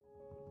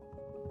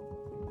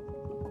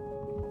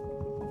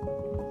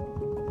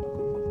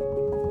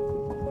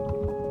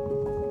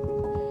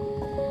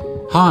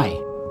Hi,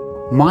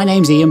 my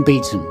name's Ian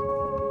Beaton.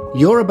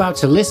 You're about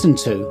to listen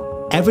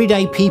to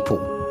everyday people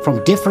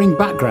from differing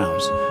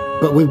backgrounds,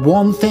 but with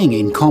one thing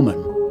in common: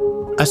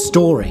 a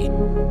story.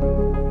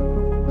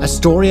 A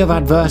story of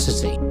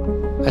adversity,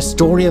 a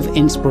story of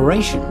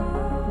inspiration,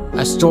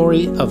 a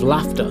story of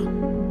laughter,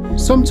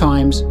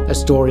 sometimes a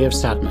story of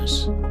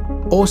sadness,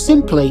 or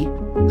simply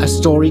a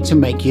story to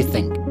make you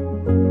think.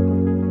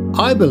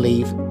 I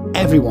believe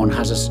everyone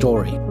has a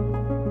story.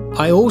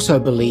 I also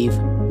believe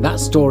that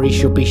story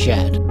should be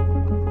shared.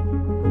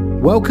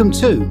 Welcome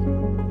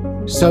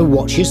to So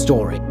What's Your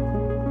Story?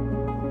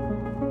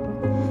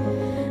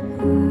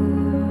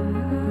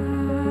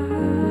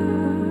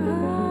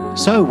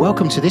 So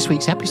welcome to this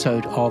week's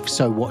episode of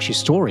So What's Your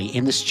Story?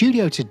 In the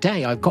studio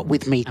today, I've got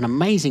with me an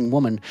amazing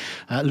woman,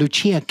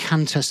 Lucia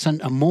Kanter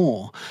St.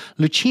 Amour.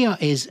 Lucia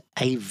is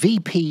a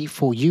VP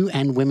for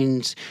UN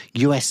Women's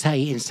USA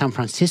in San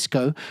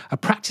Francisco, a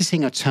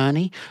practicing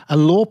attorney, a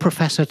law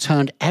professor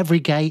turned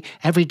everyday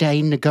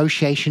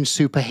negotiation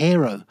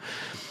superhero.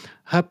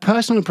 Her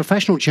personal and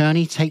professional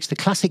journey takes the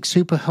classic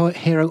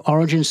superhero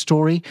origin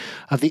story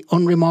of the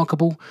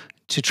unremarkable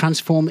to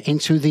transform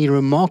into the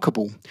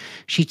remarkable.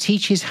 She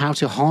teaches how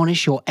to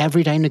harness your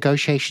everyday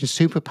negotiation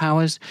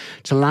superpowers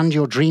to land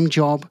your dream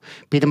job,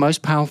 be the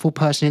most powerful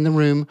person in the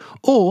room,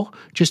 or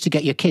just to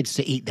get your kids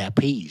to eat their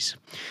peas.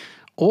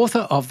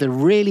 Author of the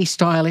really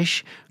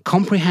stylish,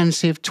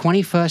 comprehensive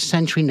 21st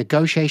century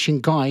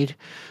negotiation guide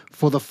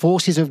for the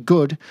forces of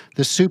good,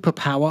 the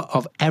superpower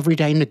of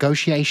everyday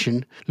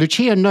negotiation,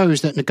 Lucia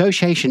knows that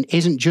negotiation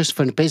isn't just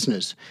for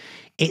business.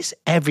 It's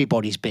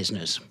everybody's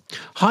business.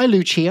 Hi,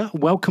 Lucia.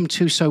 Welcome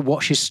to So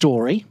What's Your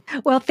Story?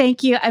 Well,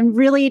 thank you. I'm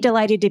really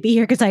delighted to be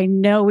here because I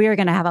know we're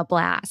going to have a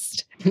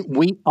blast.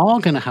 We are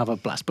going to have a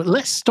blast. But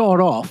let's start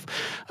off.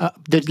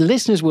 The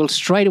listeners will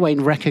straight away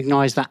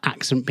recognize that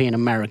accent being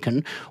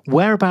American.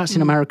 Whereabouts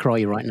in America are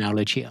you right now,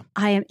 Lucia?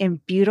 I am in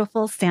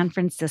beautiful San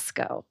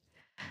Francisco.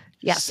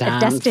 Yes, a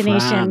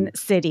destination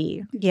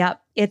city.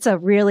 Yep. It's a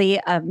really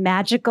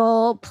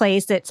magical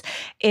place. It's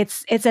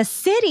a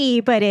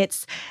city, but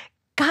it's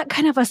got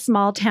kind of a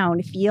small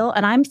town feel.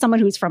 And I'm someone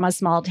who's from a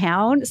small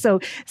town.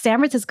 So San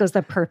Francisco is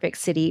the perfect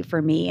city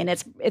for me. And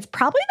it's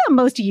probably the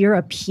most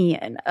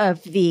European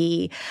of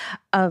the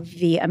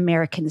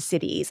American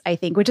cities, I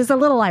think, which is a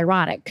little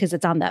ironic because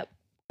it's on the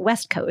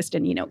West Coast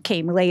and,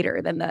 came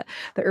later than the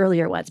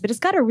earlier ones. But it's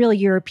got a real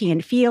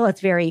European feel.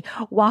 It's very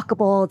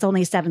walkable. It's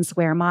only 7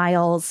 square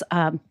miles.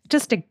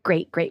 Just a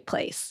great, great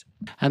place.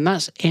 And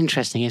that's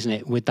interesting, isn't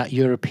it, with that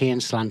European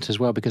slant as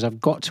well, because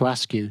I've got to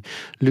ask you,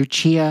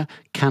 Lucia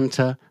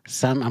Kanter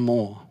St.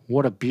 Amour.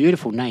 What a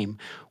beautiful name.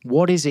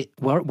 What is it?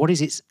 What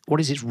is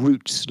its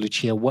roots,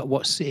 Lucia?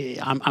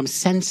 I'm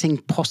sensing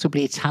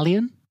possibly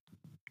Italian.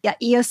 Yeah,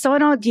 io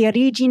sono di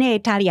origine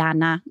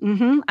italiana.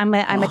 I'm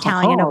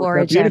Italian of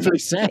origin. Beautifully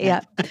said.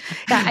 Yeah,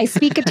 I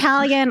speak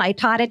Italian. I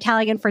taught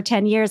Italian for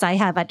 10 years. I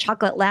have a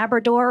chocolate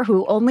Labrador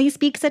who only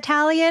speaks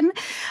Italian.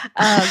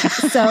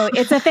 So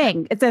it's a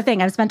thing.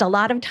 I've spent a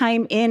lot of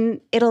time in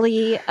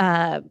Italy.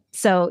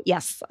 So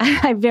yes,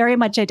 I very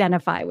much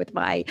identify with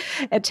my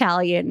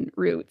Italian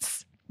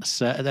roots.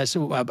 That's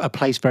a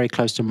place very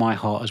close to my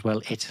heart as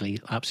well, Italy.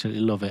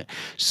 Absolutely love it.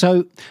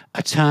 So,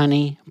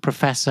 attorney,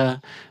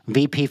 professor,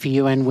 VP for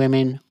UN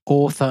Women,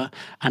 author,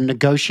 and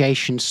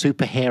negotiation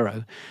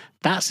superhero.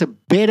 That's a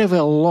bit of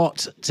a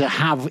lot to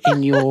have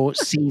in your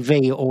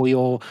CV or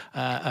your,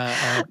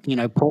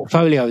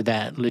 portfolio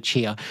there,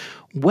 Lucia.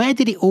 Where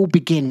did it all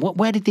begin?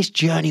 Where did this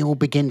journey all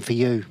begin for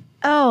you?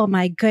 Oh,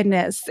 my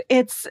goodness.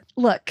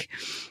 Look,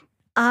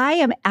 I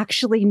am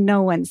actually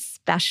no one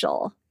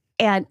special.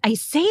 And I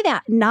say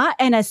that not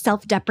in a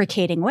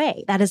self-deprecating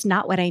way. That is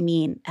not what I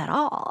mean at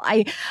all.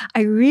 I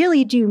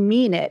really do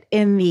mean it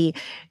in the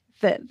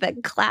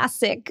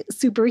classic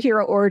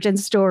superhero origin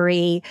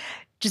story,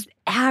 just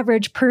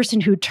average person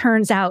who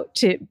turns out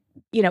to,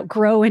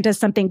 grow into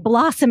something,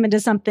 blossom into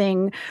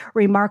something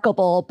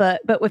remarkable,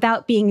 but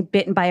without being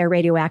bitten by a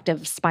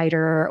radioactive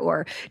spider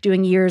or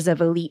doing years of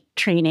elite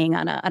training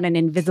on an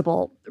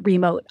invisible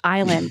remote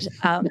island.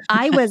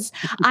 I was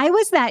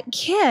that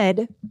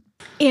kid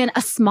in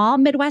a small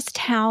Midwest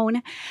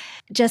town.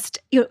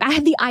 I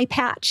had the eye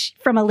patch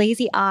from a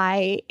lazy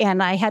eye,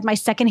 and I had my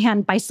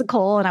secondhand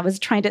bicycle, and I was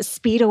trying to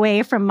speed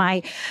away from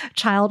my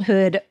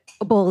childhood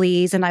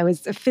bullies, and I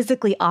was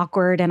physically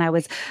awkward, and I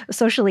was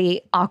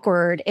socially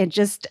awkward, and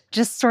just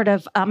sort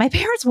of, my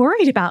parents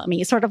worried about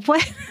me, sort of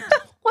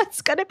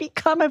what's going to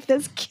become of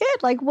this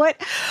kid? Like, what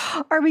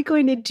are we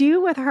going to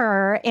do with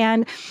her?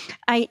 And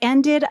I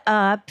ended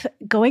up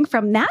going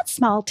from that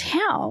small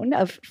town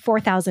of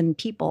 4,000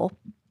 people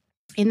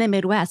in the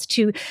Midwest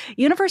to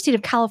University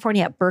of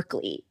California at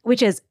Berkeley,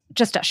 which is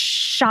just a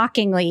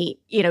shockingly,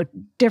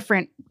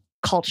 different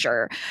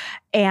culture.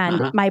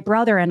 And my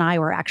brother and I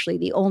were actually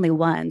the only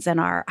ones in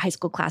our high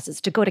school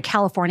classes to go to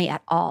California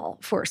at all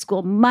for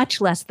school,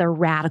 much less the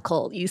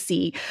radical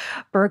UC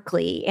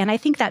Berkeley. And I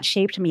think that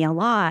shaped me a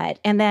lot.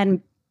 And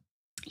then,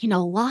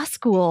 law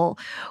school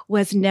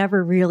was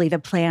never really the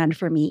plan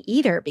for me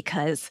either,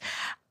 because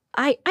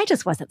I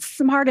just wasn't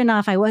smart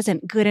enough. I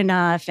wasn't good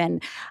enough.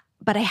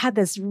 But I had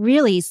this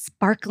really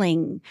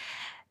sparkling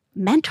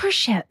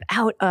mentorship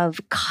out of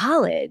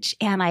college.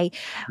 And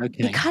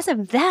because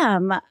of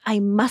them,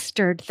 I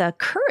mustered the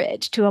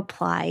courage to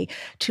apply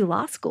to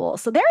law school.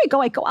 So there I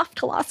go. I go off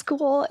to law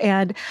school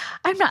and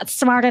I'm not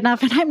smart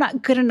enough and I'm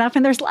not good enough.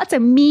 And there's lots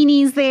of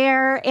meanies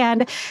there.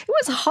 And it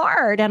was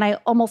hard. And I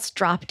almost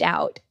dropped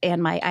out.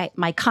 And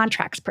my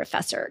contracts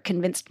professor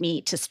convinced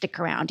me to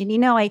stick around.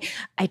 And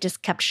I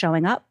just kept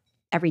showing up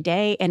every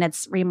day. And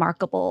it's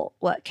remarkable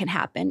what can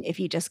happen if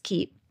you just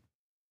keep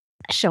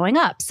showing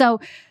up.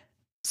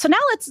 So now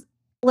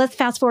let's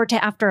fast forward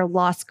to after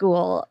law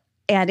school,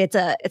 and it's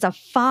a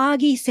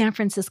foggy San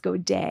Francisco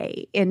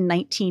day in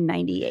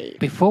 1998.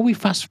 Before we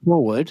fast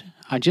forward,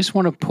 I just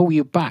want to pull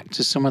you back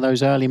to some of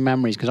those early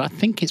memories because I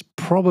think it's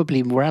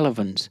probably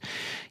relevant.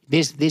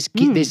 This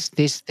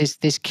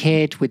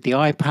kid with the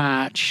eye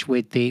patch,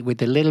 with the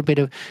little bit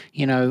of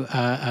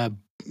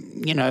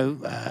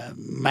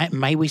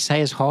may we say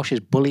as harsh as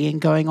bullying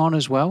going on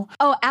as well?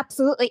 Oh,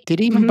 absolutely.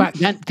 Did even back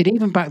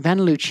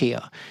then,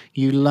 Lucia,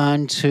 you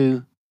learn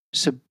to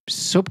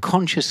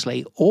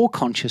subconsciously or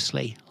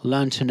consciously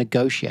learn to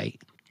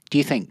negotiate? Do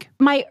you think?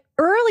 My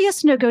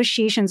earliest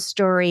negotiation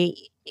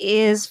story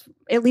is,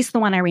 at least the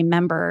one I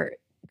remember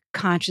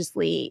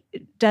consciously,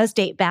 does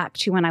date back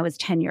to when I was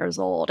 10 years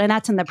old. And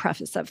that's in the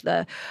preface of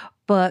the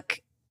book.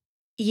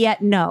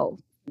 Yet no.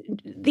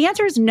 The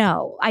answer is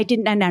no. I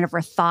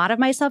never thought of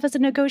myself as a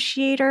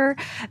negotiator.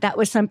 That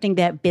was something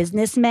that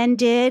businessmen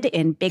did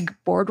in big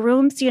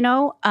boardrooms,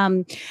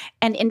 And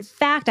in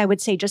fact, I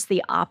would say just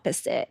the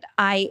opposite.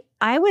 I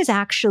was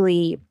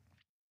actually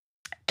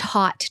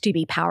taught to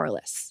be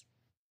powerless.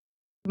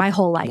 My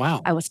whole life,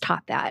 Wow. I was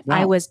taught that.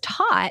 Wow. I was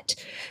taught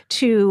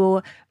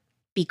to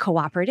be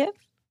cooperative,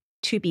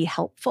 to be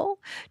helpful,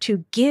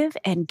 to give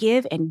and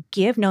give and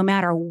give no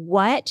matter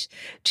what,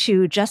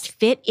 to just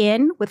fit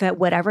in with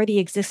whatever the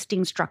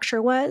existing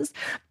structure was,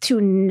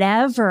 to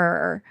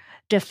never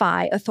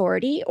defy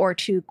authority or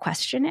to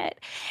question it.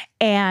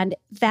 And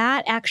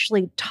that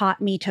actually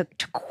taught me to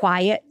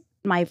quiet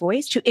my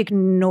voice, to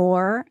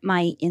ignore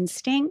my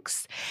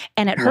instincts.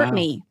 And it hurt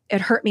me. It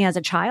hurt me as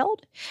a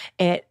child.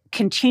 It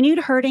continued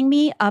hurting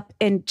me up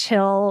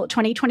until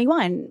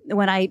 2021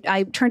 when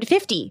I turned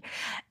 50.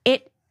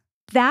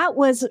 That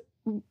was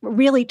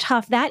really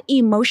tough, that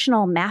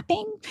emotional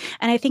mapping.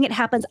 And I think it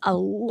happens a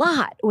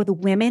lot with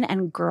women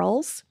and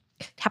girls.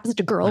 It happens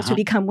to girls who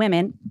become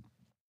women,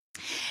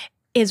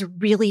 is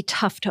really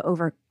tough to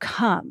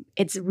overcome.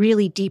 It's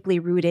really deeply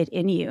rooted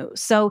in you.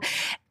 So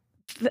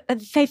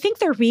I think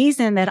the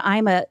reason that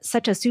I'm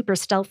such a super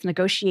stealth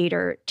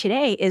negotiator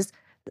today is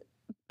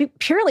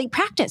purely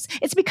practice.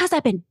 It's because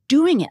I've been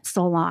doing it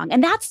so long.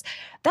 And that's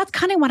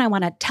kind of what I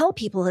want to tell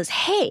people is,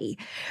 hey,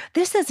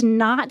 this is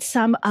not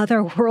some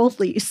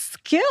otherworldly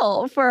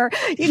skill for,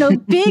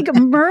 big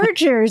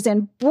mergers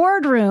and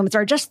boardrooms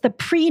or just the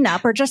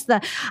prenup or just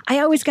I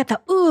always get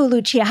ooh,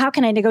 Lucia, how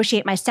can I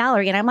negotiate my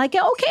salary? And I'm like,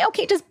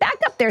 okay, just back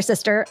up there,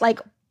 sister. Like,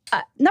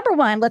 number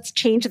one, let's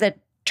change the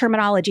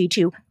terminology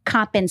to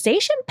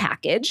compensation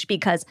package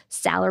because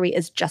salary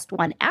is just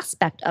one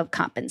aspect of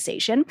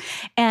compensation.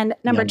 And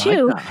number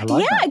two,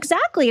 that.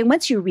 Exactly. And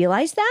once you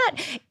realize that,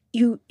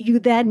 you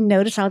then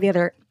notice all the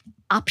other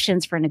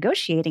options for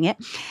negotiating it.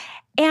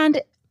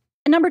 And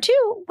number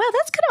two, well,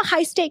 that's kind of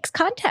high stakes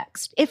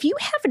context. If you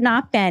have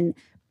not been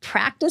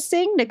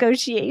practicing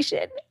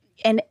negotiation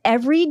in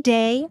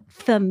everyday,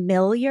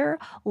 familiar,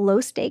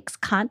 low stakes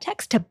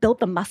context to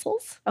build the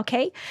muscles,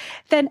 okay,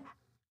 then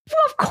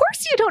well, of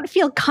course you don't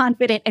feel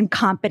confident and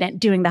competent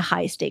doing the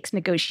high stakes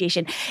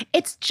negotiation.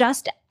 It's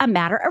just a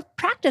matter of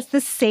practice,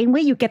 the same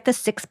way you get the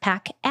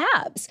six-pack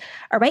abs,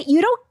 all right?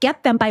 You don't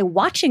get them by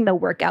watching the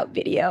workout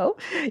video.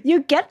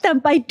 You get them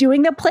by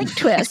doing the plank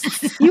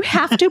twists. You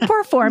have to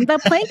perform the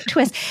plank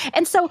twist.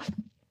 And so,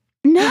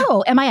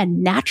 no, am I a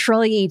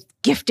naturally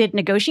gifted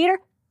negotiator?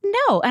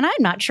 No, and I'm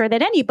not sure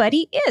that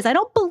anybody is. I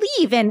don't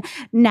believe in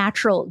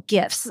natural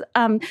gifts.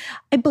 I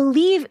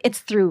believe it's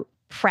through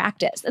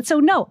practice. And so,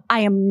 no,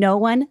 I am no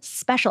one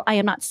special. I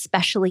am not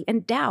specially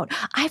endowed.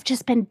 I've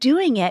just been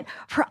doing it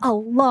for a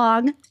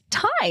long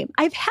time.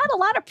 I've had a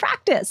lot of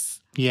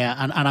practice. Yeah,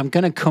 and I'm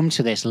going to come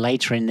to this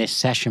later in this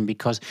session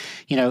because,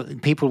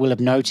 people will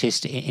have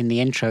noticed in the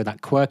intro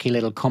that quirky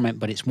little comment,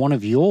 but it's one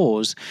of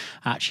yours,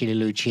 actually,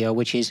 Lucia,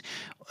 which is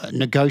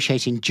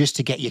negotiating just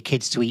to get your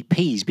kids to eat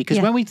peas.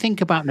 Because when we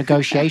think about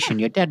negotiation,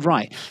 you're dead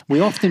right. We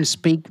often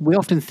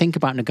think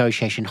about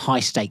negotiation, high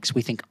stakes.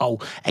 We think,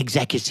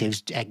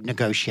 executives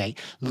negotiate,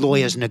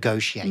 lawyers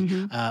negotiate,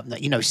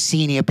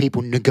 senior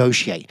people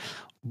negotiate.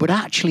 But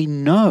actually,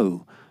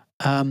 no.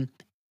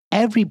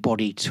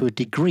 Everybody, to a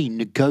degree,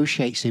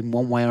 negotiates in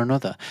one way or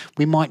another.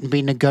 We might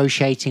be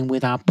negotiating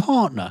with our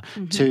partner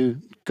to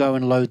go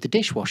and load the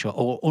dishwasher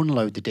or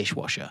unload the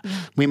dishwasher.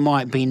 We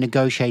might be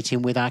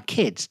negotiating with our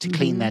kids to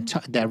clean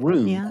their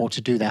room or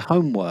to do their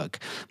homework.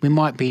 We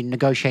might be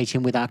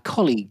negotiating with our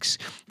colleagues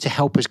to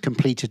help us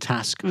complete a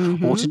task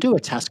or to do a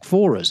task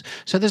for us.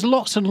 So there's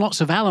lots and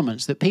lots of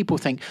elements that people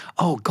think,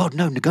 oh God,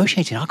 no,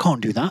 negotiating, I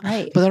can't do that.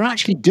 Right. But they're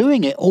actually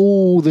doing it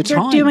all the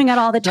time. They're doing it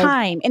all the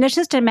time. And it's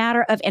just a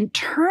matter of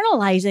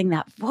internalizing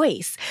that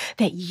voice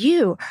that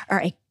you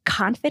are a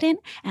confident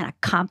and a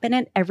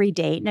competent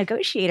everyday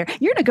negotiator.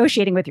 You're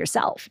negotiating with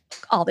yourself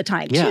all the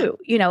time too.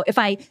 You know, if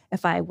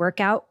I work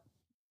out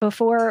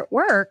before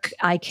work,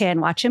 I can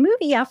watch a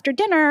movie after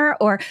dinner,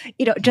 or,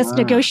 you know, just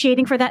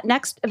negotiating for that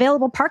next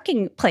available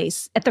parking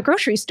place at the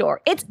grocery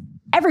store. It's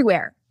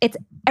everywhere. It's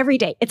every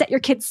day. It's at your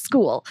kid's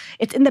school.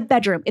 It's in the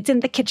bedroom. It's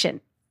in the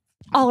kitchen,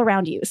 all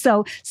around you.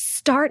 So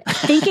start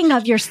thinking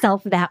of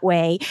yourself that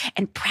way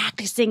and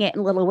practicing it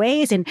in little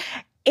ways. And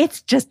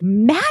it's just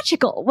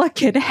magical what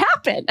can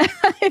happen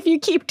if you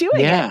keep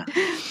doing it.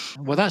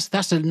 Well,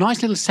 that's a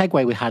nice little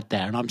segue we had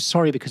there. And I'm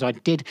sorry because I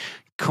did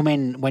come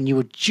in when you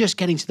were just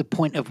getting to the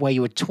point of where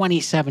you were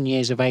 27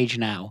 years of age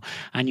now,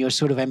 and you're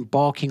sort of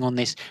embarking on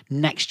this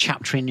next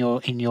chapter in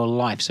your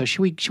life. So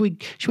should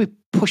we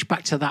push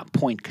back to that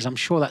point? Because I'm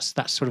sure that's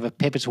sort of a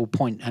pivotal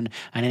point and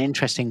an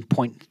interesting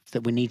point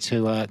that we need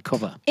to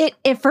cover. It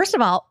first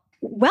of all,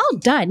 well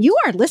done. You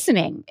are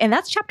listening. And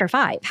that's chapter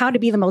 5, how to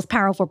be the most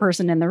powerful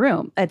person in the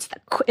room. It's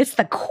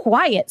the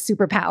quiet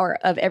superpower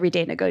of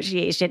everyday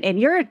negotiation. And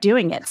you're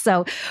doing it.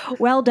 So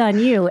well done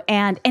you.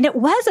 And it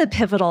was a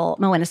pivotal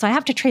moment. So I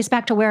have to trace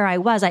back to where I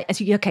was. I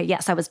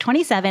was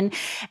 27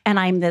 and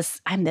I'm this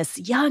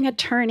young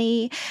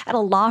attorney at a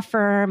law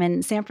firm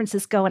in San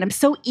Francisco. And I'm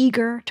so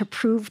eager to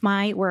prove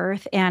my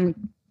worth.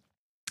 And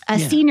a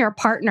senior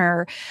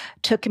partner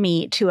took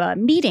me to a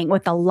meeting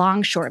with the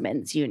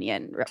Longshoremen's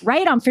Union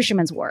right on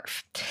Fisherman's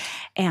Wharf.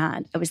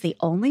 And I was the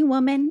only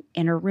woman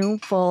in a room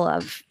full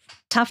of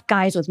tough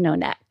guys with no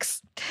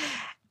necks.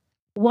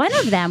 One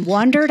of them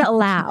wondered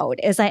aloud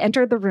as I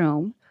entered the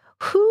room,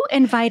 who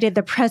invited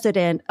the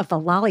president of the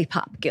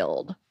Lollipop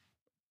Guild,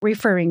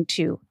 referring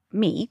to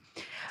me,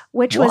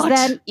 which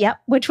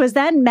was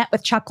then met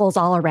with chuckles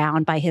all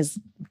around by his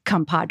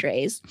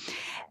compadres.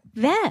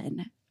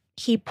 Then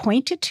he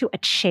pointed to a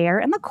chair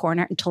in the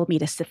corner and told me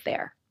to sit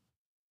there.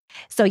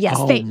 So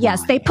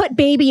they put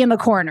baby in the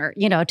corner,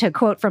 you know, to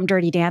quote from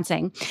Dirty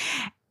Dancing.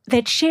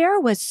 The chair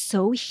was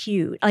so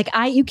huge. Like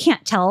you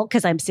can't tell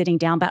because I'm sitting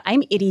down, but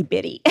I'm itty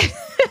bitty.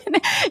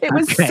 It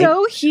was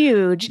so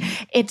huge.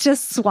 It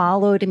just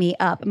swallowed me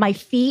up. My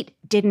feet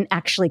didn't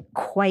actually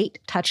quite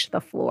touch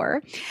the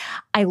floor.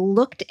 I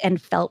looked and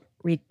felt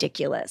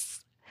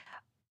ridiculous,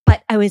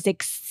 but I was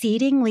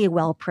exceedingly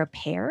well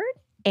prepared,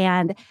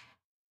 and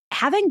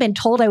having been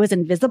told I was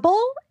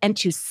invisible and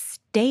to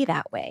stay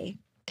that way,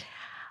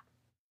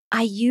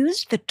 I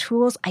used the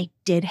tools I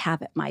did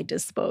have at my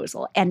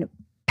disposal, and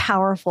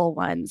powerful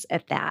ones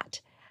at that.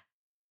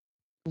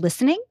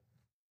 Listening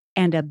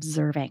and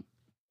observing.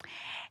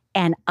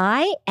 And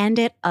I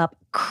ended up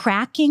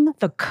cracking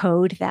the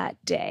code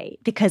that day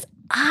because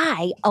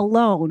I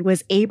alone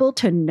was able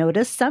to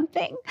notice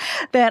something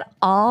that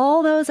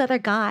all those other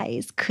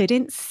guys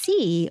couldn't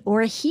see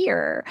or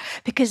hear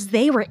because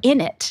they were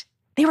in it.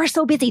 They were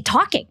so busy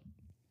talking.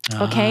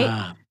 Okay.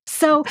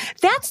 So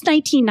that's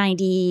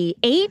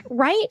 1998,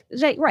 right?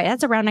 Right.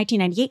 That's around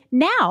 1998.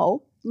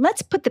 Now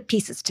let's put the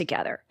pieces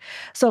together.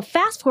 So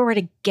fast forward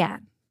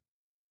again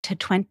to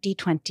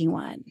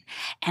 2021,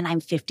 and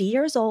I'm 50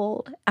 years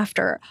old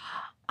after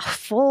a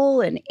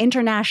full and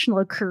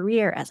international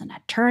career as an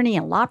attorney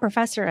and law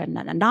professor and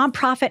a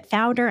nonprofit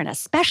founder and a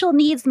special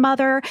needs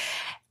mother.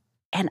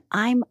 And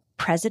I'm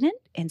president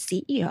and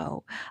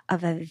CEO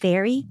of a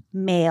very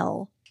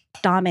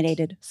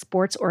male-dominated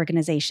sports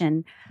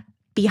organization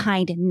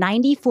behind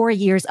 94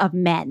 years of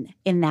men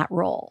in that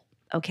role,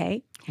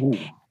 okay? Ooh.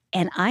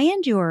 And I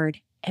endured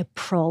a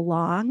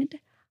prolonged,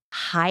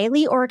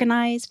 highly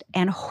organized,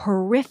 and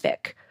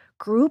horrific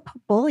group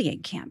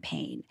bullying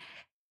campaign.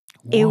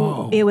 It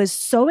was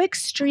so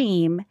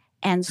extreme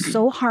and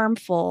so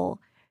harmful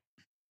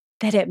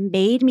that it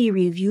made me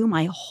review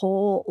my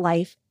whole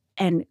life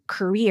and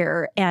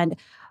career and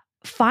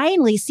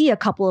finally see a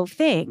couple of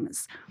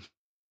things.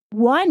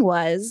 One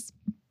was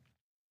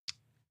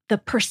the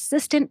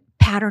persistent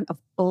pattern of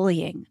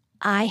bullying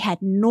I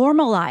had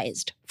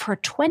normalized for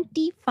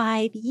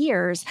 25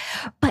 years,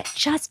 but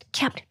just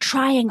kept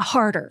trying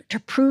harder to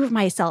prove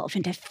myself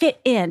and to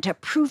fit in, to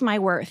prove my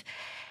worth.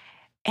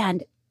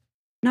 And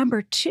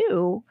number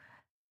two,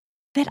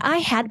 that I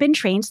had been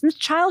trained since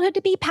childhood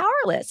to be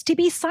powerless, to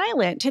be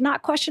silent, to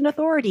not question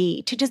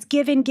authority, to just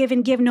give and give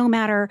and give no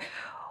matter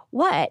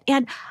what.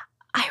 And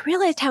I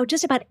realized how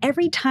just about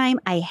every time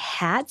I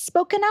had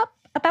spoken up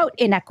about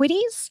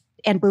inequities,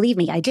 and believe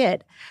me, I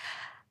did,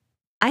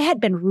 I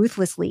had been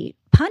ruthlessly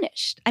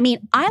punished. I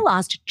mean, I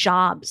lost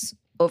jobs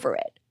over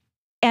it.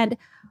 And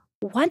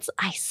once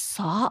I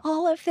saw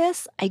all of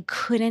this, I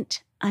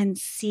couldn't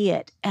unsee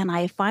it. And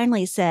I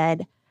finally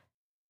said,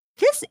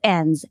 this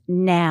ends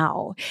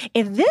now.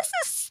 If this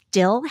is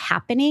still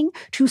happening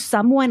to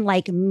someone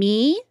like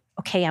me.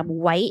 Okay, I'm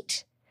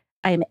white,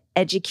 I'm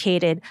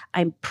educated,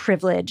 I'm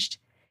privileged.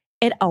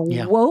 In a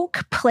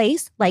woke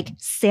place like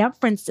San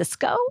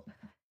Francisco,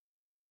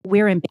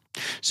 we're in.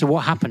 So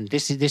what happened?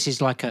 This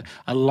is like a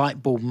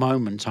light bulb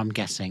moment, I'm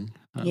guessing.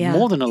 Yeah.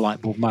 More than a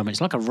light bulb moment.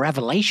 It's like a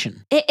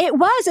revelation. It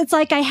was. It's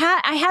like I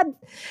had,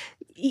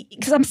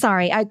 because I'm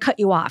sorry, I cut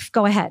you off.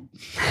 Go ahead.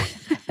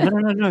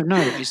 No.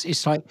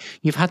 It's like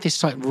you've had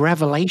this like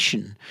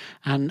revelation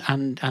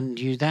and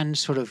you then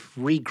sort of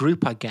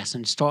regroup, I guess,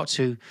 and start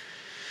to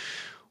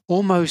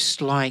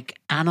almost like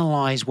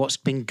analyze what's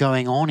been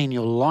going on in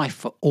your life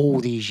for all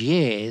these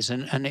years.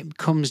 And it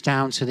comes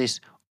down to this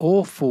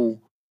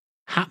awful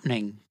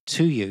happening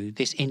to you,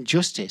 this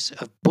injustice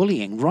of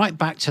bullying, right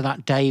back to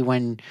that day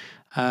when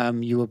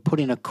you were put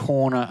in a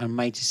corner and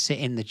made to sit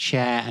in the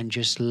chair and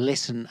just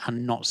listen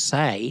and not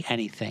say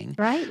anything.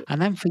 Right.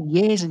 And then for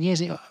years and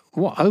years,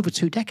 over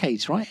 2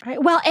 decades, right?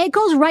 Right. Well, it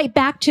goes right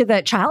back to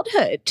the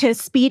childhood, to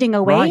speeding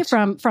away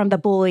from the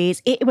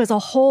bullies. It was a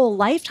whole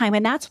lifetime.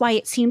 And that's why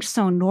it seemed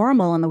so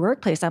normal in the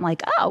workplace. I'm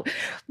like, oh,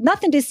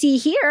 nothing to see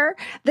here.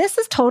 This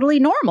is totally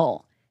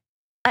normal.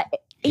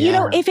 You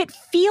know, if it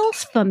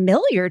feels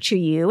familiar to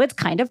you, it's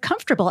kind of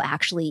comfortable,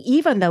 actually,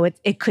 even though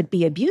it could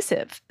be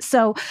abusive.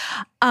 So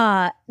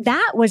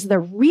that was the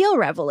real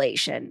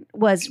revelation,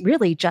 was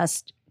really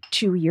just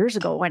 2 years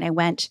ago when I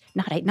went,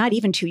 not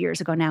even 2 years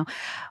ago now,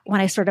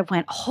 when I sort of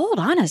went, hold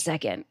on a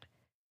second.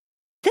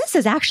 This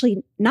has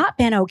actually not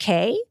been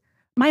okay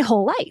my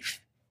whole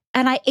life.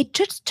 And it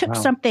just took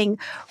something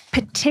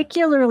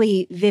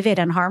particularly vivid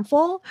and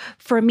harmful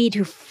for me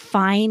to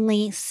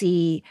finally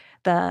see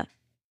the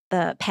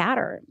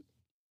pattern.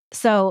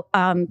 So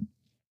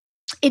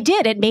it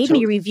did. It made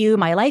me review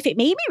my life. It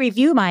made me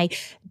review my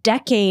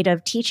decade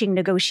of teaching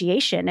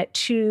negotiation at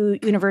 2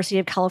 University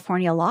of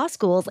California law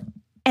schools.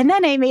 And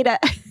then I made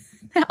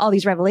all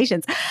these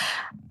revelations.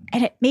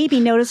 And it made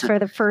me notice for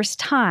the first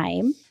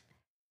time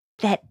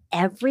that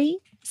every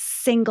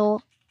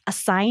single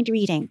assigned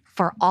reading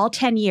for all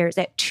 10 years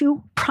at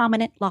 2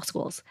 prominent law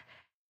schools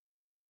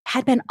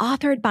had been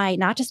authored by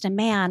not just a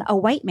man, a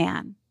white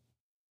man.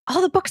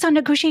 All the books on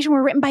negotiation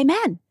were written by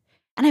men.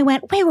 And I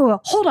went, wait,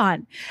 hold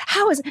on.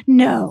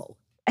 No.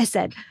 I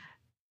said,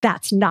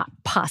 that's not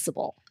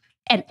possible.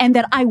 And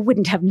that I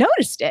wouldn't have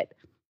noticed it.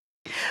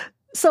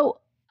 So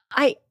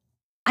I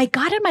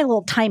got in my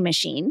little time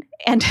machine,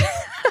 and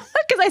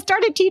because I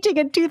started teaching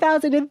in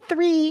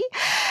 2003,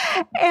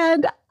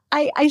 and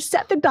I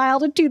set the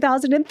dial to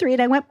 2003,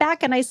 and I went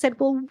back and I said,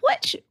 well,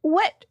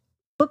 what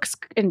books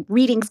and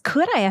readings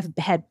could I have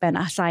had been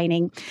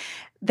assigning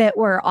that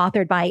were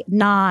authored by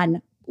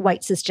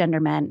non-white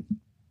cisgender men?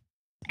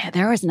 And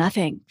there was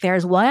nothing. There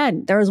was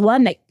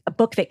a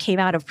book that came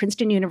out of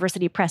Princeton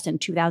University Press in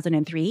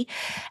 2003,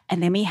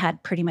 and then we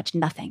had pretty much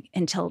nothing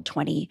until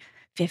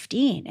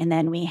 2015. And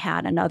then we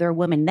had another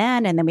woman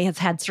then, and then we have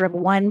had sort of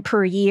one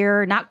per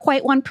year, not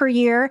quite one per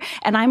year.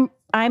 And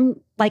I'm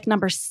like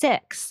number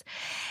 6.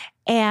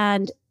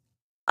 And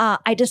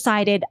I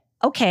decided,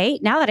 okay,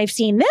 now that I've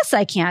seen this,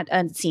 I can't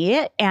unsee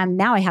it. And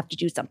now I have to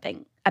do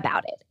something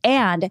about it.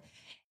 And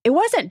it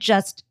wasn't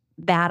just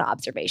that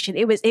observation.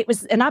 It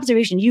was an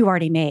observation you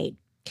already made,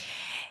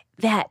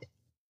 that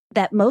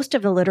most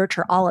of the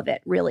literature, all of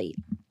it really,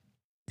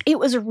 it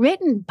was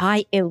written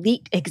by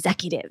elite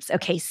executives,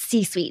 okay,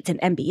 C-suites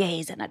and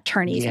MBAs and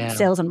attorneys and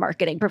sales and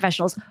marketing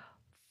professionals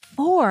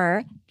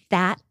for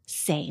that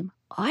same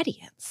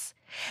audience.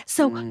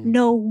 So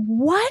no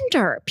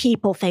wonder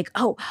people think,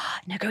 oh,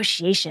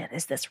 negotiation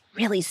is this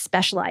really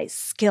specialized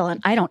skill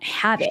and I don't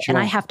have it and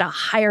I have to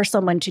hire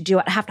someone to do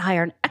it. I have to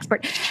hire an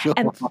expert.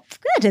 And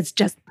that is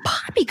just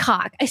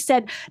poppycock. I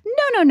said,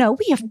 no,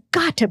 we have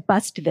got to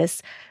bust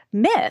this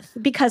myth,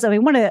 because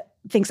one of the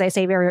things I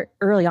say very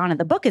early on in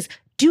the book is,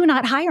 do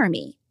not hire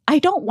me. I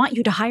don't want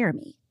you to hire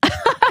me. I'm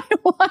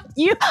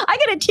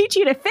going to teach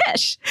you to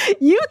fish.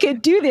 You can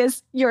do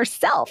this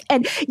yourself,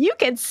 and you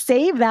can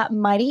save that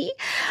money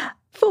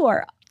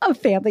for a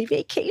family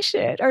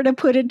vacation or to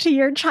put into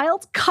your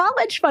child's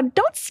college fund.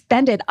 Don't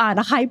spend it on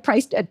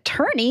high-priced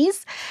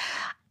attorneys.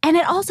 And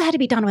it also had to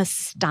be done with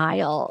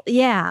style.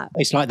 Yeah.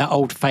 It's like that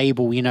old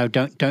fable,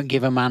 don't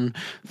give a man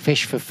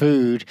fish for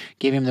food,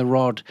 give him the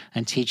rod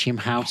and teach him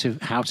how to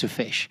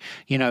fish.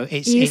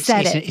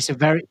 It's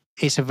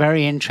a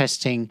very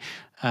interesting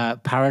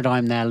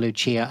paradigm there,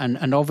 Lucia.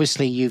 And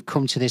obviously you've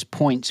come to this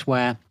point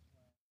where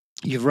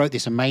you've wrote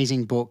this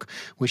amazing book,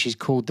 which is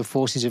called The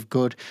Forces of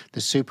Good,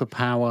 The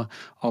Superpower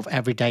of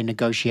Everyday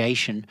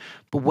Negotiation.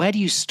 But where do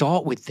you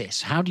start with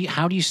this? How do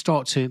you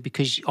start to,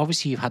 because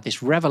obviously you've had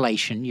this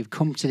revelation, you've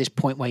come to this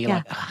point where you're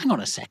like, hang on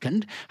a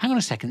second.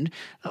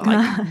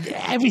 Like,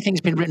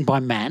 everything's been written by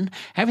men.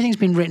 Everything's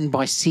been written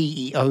by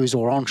CEOs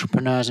or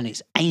entrepreneurs, and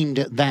it's aimed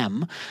at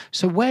them.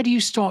 So where do you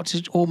start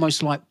to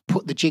almost like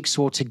put the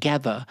jigsaw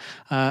together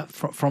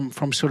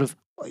from sort of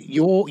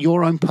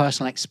your own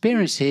personal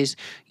experiences,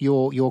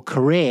 your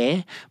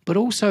career, but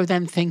also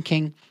then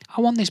thinking,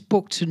 I want this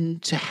book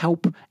to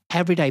help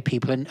everyday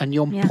people. And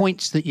your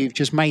points that you've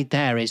just made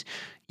there is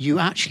you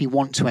actually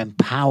want to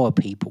empower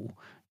people.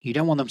 You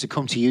don't want them to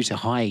come to you to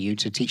hire you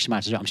to teach them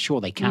how to do it. I'm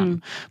sure they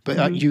can,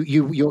 but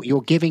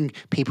you're giving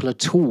people a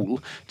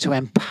tool to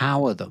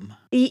empower them.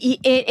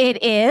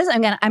 It is.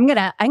 I'm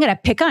gonna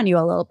pick on you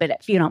a little bit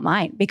if you don't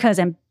mind, because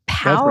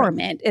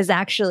empowerment is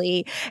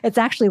actually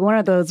one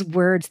of those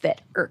words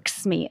that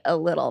irks me a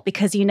little,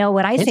 because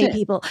what I say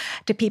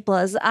to people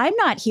is, I'm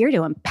not here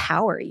to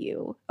empower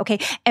you. Okay,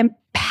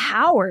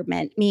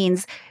 empowerment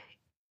means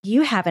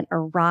you haven't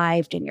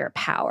arrived in your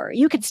power.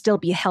 You could still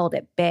be held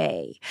at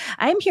bay.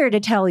 I'm here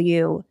to tell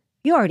you,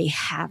 you already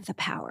have the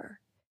power.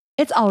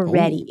 It's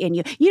already in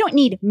you. You don't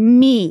need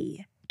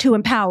me to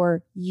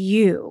empower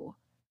you.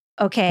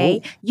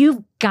 Okay?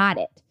 You've got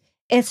it.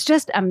 It's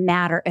just a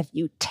matter of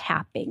you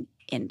tapping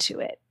into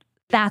it.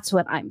 That's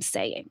what I'm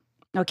saying.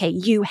 Okay?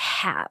 You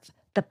have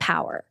the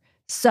power.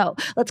 So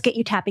let's get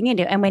you tapping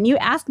into it. And when you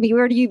ask me,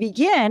 where do you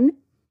begin?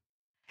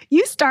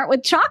 You start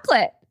with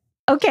chocolate.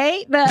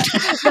 Okay,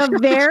 the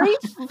very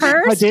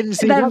first. I didn't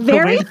see that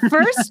coming.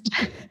 First.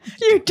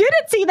 You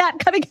didn't see that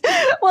coming.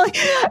 Well,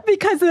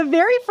 because the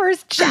very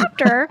first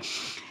chapter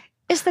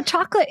is the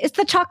chocolate. It's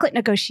the chocolate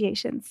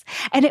negotiations,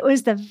 and it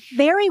was the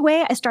very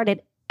way I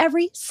started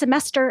every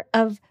semester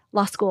of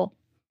law school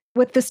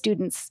with the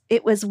students.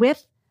 It was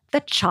with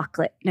the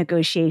chocolate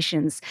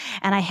negotiations,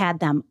 and I had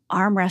them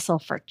arm wrestle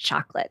for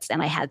chocolates,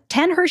 and I had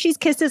 10 Hershey's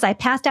Kisses. I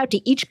passed out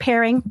to each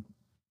pairing.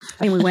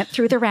 And we went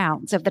through the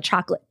rounds of the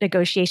chocolate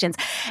negotiations,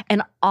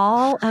 and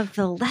all of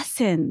the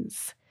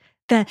lessons,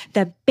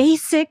 the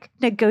basic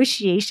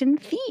negotiation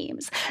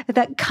themes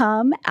that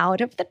come out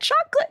of the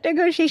chocolate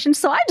negotiations.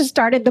 So I just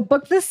started the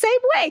book the same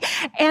way.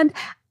 And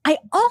I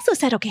also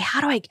said, okay, how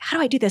do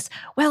I do this?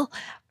 Well,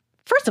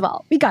 first of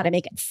all, we got to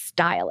make it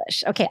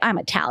stylish. Okay, I'm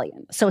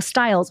Italian, so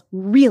style's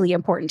really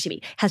important to me.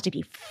 It has to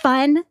be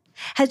fun,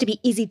 has to be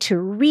easy to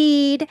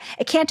read.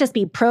 It can't just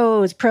be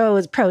prose.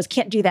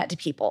 Can't do that to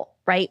people.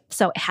 Right.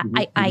 So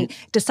I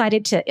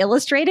decided to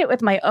illustrate it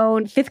with my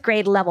own 5th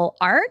grade level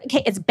art.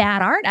 Okay. It's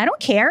bad art. I don't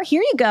care.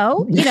 Here you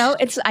go.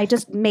 I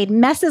just made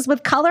messes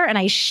with color and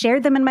I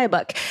shared them in my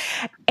book.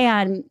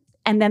 And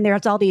then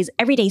there's all these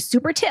everyday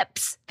super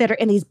tips that are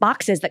in these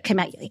boxes that come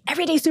out.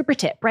 Everyday super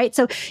tip, right?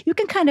 So you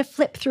can kind of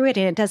flip through it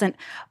and it doesn't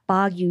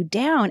bog you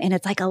down. And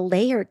it's like a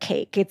layer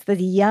cake. It's the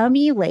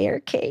yummy layer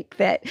cake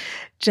that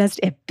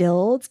it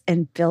builds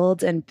and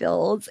builds and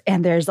builds.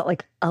 And there's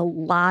like a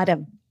lot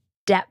of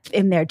depth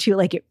in there too.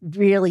 Like it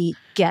really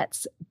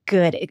gets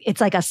good.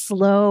 It's like a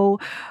slow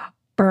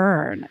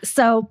burn.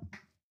 So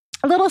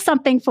a little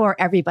something for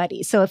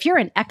everybody. So if you're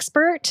an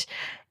expert,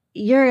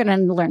 you're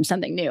going to learn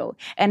something new.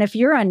 And if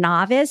you're a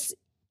novice,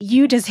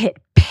 you just hit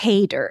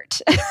pay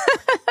dirt.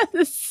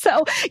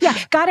 So yeah,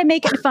 got to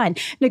make it fun.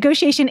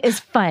 Negotiation is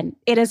fun.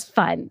 It is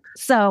fun.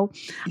 So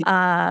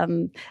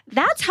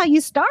that's how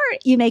you start.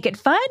 You make it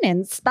fun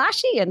and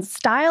splashy and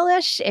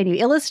stylish, and you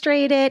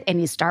illustrate it,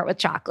 and you start with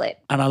chocolate.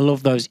 And I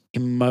love those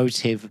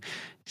emotive,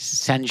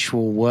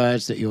 sensual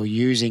words that you're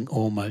using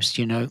almost,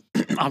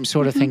 I'm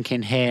sort of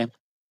thinking here,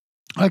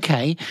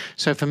 okay,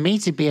 so for me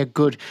to be a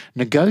good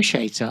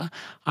negotiator,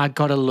 I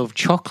got to love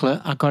chocolate.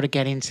 I got to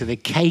get into the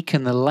cake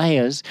and the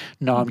layers.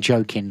 No, I'm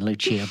joking,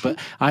 Lucia, but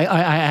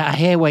I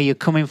hear where you're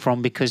coming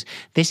from, because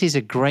this is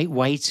a great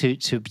way to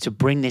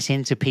bring this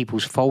into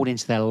people's fold,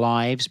 into their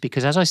lives.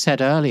 Because as I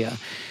said earlier,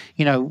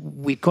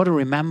 we've got to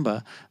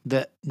remember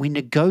that we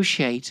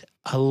negotiate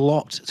a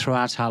lot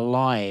throughout our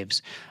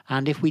lives,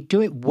 and if we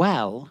do it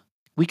well,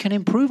 we can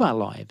improve our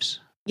lives.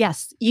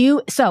 Yes,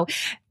 you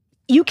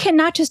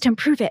cannot just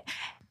improve it.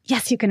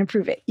 Yes, you can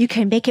improve it. You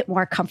can make it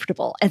more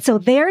comfortable. And so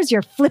there's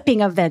your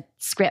flipping of the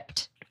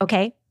script,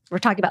 okay? We're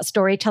talking about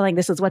storytelling.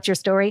 This is what's your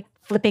story,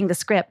 flipping the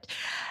script.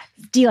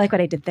 Do you like what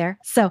I did there?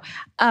 So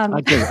I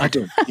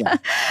do. Yeah.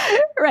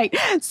 Right.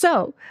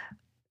 So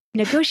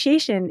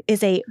negotiation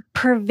is a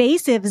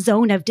pervasive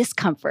zone of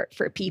discomfort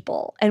for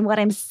people. And what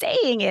I'm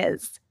saying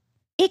is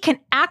it can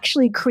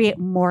actually create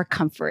more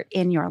comfort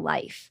in your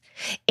life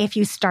if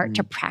you start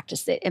to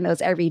practice it in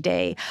those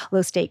everyday,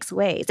 low-stakes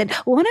ways. And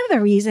one of the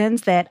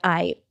reasons that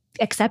I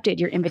accepted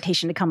your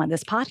invitation to come on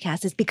this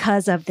podcast is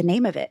because of the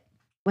name of it.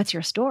 What's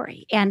your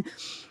story? And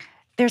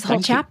there's a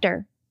whole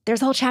chapter.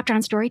 There's a whole chapter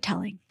on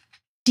storytelling.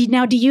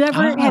 Have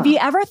you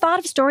ever thought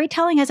of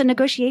storytelling as a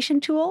negotiation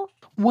tool?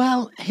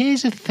 Well,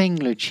 here's the thing,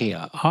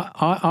 Lucia.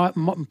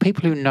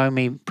 People who know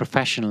me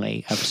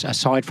professionally,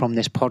 aside from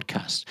this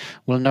podcast,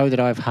 will know that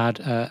I've had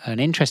an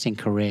interesting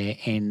career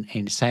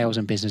in sales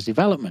and business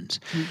development.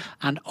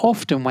 And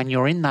often when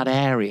you're in that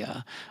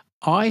area,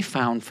 I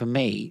found for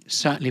me,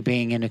 certainly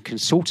being in a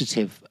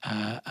consultative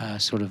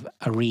sort of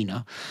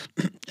arena,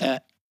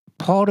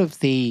 part of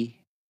the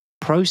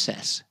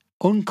process,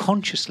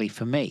 unconsciously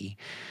for me,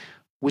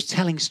 was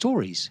telling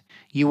stories.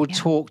 You would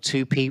talk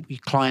to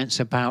clients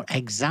about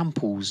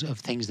examples of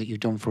things that you've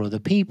done for other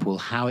people,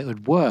 how it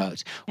would work,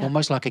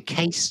 almost like a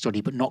case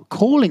study, but not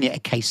calling it a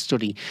case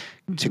study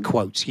to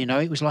quote.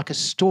 It was like a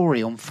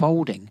story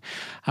unfolding.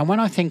 And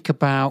when I think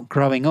about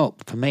growing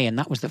up for me, and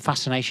that was the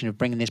fascination of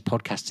bringing this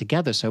podcast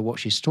together, So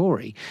What's Your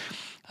Story?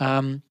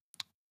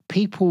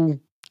 People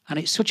And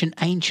it's such an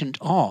ancient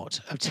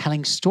art of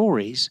telling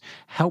stories,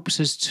 helps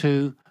us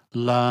to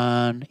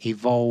learn,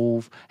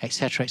 evolve,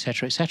 etc.,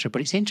 etc., etc.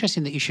 But it's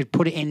interesting that you should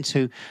put it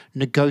into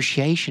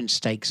negotiation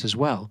stakes as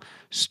well,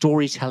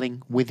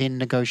 storytelling within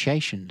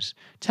negotiations.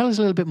 Tell us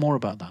a little bit more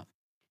about that.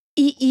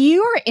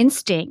 Your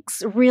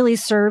instincts really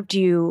served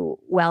you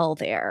well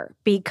there,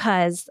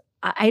 because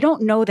I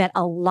don't know that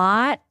a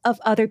lot of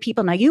other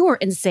people, now you were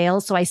in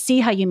sales, so I see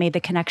how you made the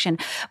connection,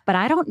 but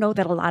I don't know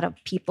that a lot of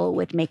people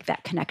would make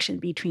that connection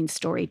between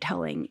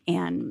storytelling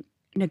and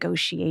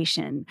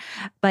negotiation.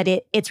 But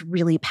it's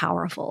really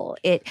powerful.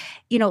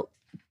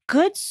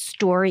 Good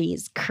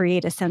stories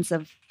create a sense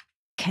of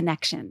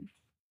connection.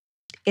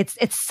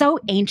 It's so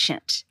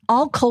ancient.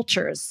 All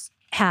cultures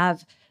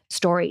have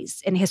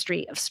stories and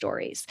history of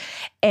stories.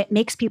 It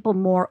makes people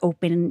more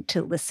open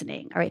to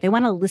listening. All right, they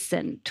want to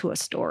listen to a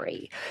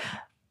story.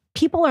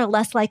 People are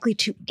less likely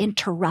to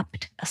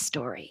interrupt a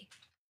story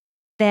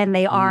than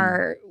they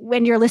are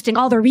when you're listing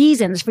all the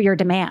reasons for your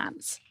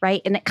demands,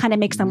 right? And it kind of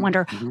makes them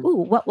wonder,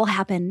 ooh, what will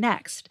happen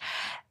next?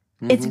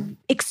 It's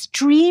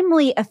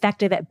extremely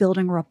effective at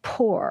building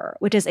rapport,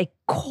 which is a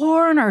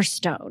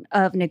cornerstone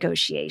of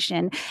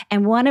negotiation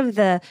and one of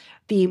the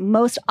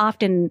most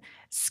often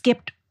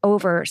skipped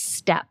over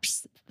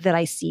steps that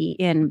I see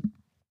in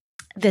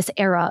this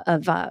era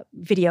of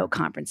video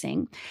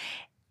conferencing.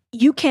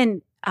 You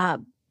can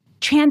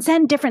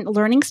transcend different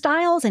learning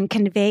styles and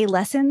convey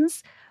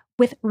lessons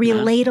with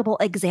relatable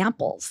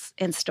examples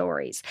and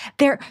stories.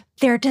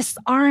 They're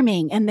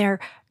disarming and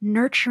they're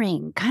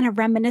nurturing, kind of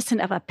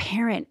reminiscent of a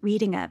parent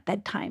reading a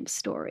bedtime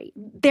story.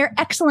 They're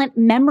excellent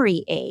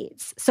memory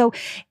aids. So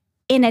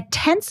in a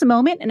tense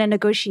moment in a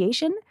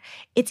negotiation,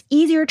 it's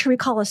easier to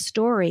recall a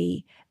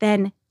story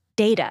than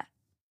data.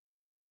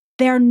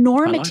 They're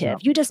normative.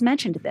 You just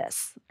mentioned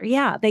this.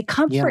 Yeah, they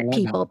comfort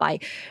people by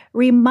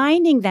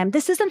reminding them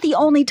this isn't the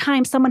only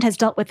time someone has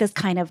dealt with this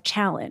kind of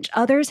challenge.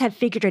 Others have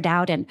figured it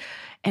out,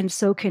 and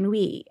so can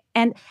we.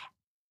 And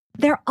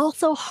they're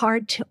also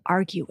hard to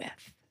argue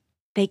with.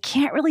 They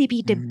can't really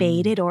be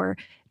debated or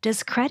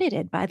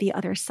discredited by the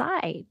other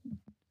side.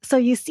 So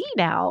you see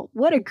now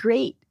what a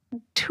great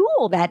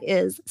tool that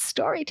is,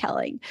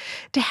 storytelling,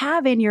 to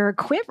have in your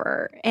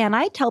quiver. And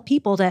I tell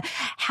people to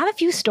have a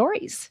few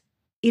stories,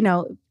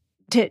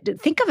 to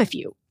think of a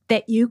few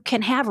that you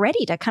can have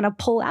ready to kind of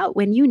pull out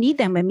when you need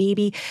them, and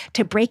maybe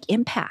to break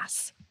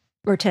impasse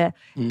or to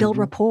build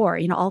rapport,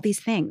 all these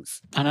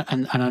things.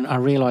 And I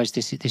realize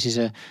this is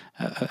an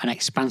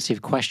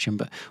expansive question,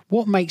 but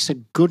what makes a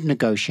good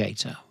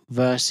negotiator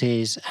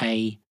versus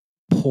a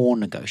poor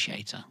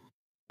negotiator?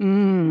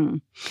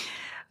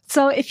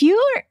 So if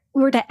you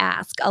were to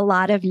ask a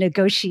lot of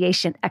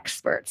negotiation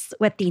experts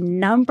what the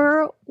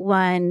number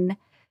one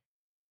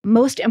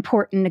most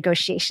important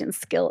negotiation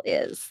skill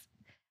is,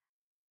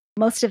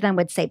 most of them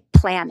would say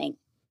planning.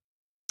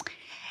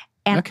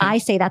 And I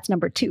say that's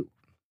number two.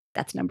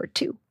 That's number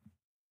two.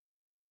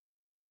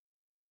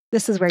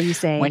 This is where you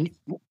say...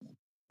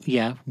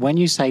 When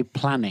you say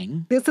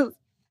planning, this is,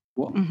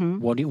 what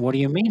do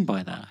you mean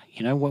by that?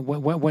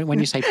 When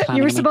you say planning...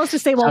 You were supposed to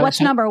say,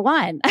 what's number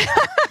one?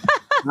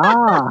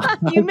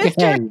 You missed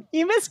your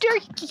cue.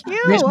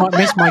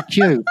 Missed my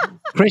cue.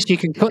 Chris, you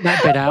can cut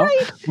that bit out.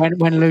 Right.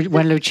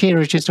 When Lucia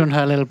has just done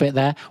her little bit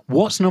there.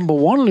 What's number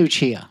one,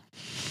 Lucia?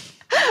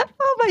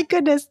 Oh my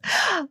goodness.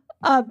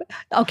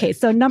 Okay,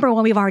 so number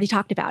one, we've already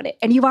talked about it,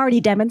 and you've already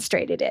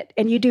demonstrated it,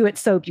 and you do it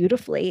so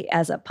beautifully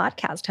as a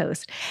podcast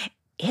host.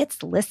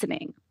 It's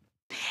listening.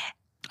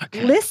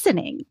 Okay.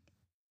 Listening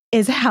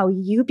is how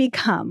you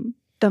become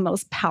the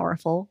most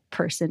powerful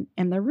person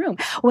in the room.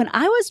 When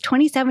I was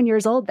 27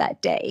 years old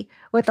that day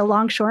with the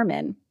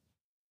longshoremen,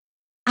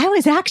 I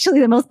was actually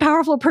the most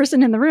powerful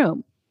person in the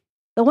room.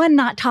 The one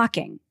not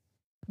talking,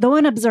 the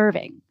one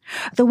observing,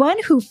 the one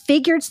who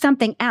figured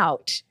something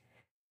out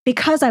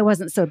because I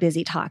wasn't so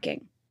busy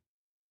talking.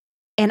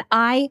 And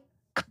I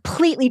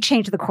completely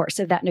changed the course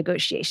of that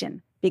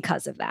negotiation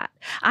because of that.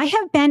 I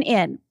have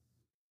been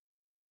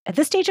at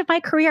this stage of my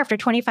career, after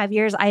 25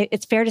 years,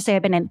 it's fair to say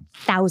I've been in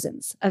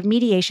thousands of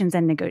mediations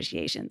and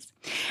negotiations.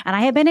 And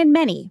I have been in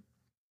many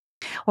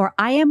where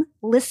I am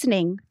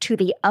listening to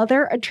the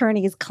other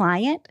attorney's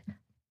client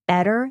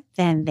better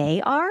than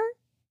they are.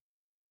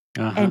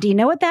 And do you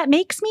know what that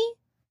makes me?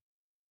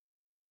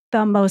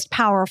 The most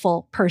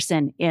powerful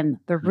person in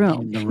the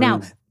room.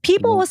 Now,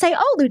 people will say,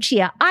 oh,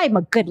 Lucia, I'm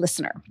a good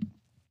listener.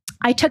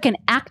 I took an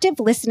active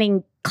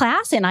listening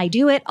class and I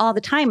do it all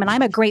the time and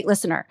I'm a great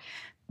listener.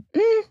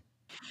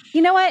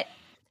 You know what?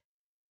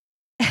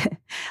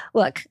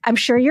 Look, I'm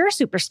sure you're a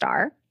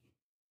superstar.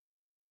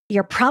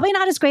 You're probably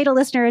not as great a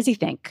listener as you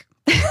think.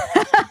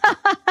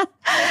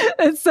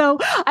 And so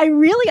I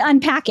really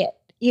unpack it,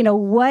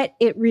 what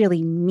it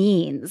really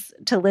means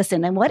to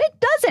listen and what it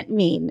doesn't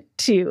mean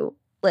to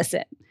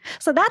listen.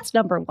 So that's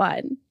number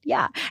one.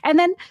 Yeah. And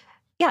then,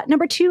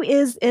 number two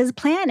is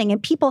planning.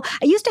 And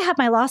I used to have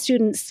my law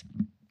students,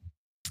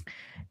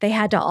 they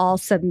had to all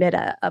submit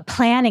a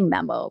planning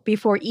memo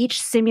before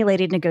each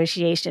simulated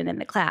negotiation in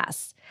the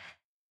class.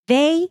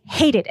 They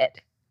hated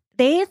it.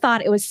 they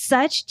thought it was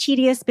such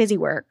tedious, busy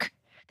work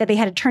that they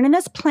had to turn in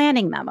this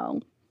planning memo.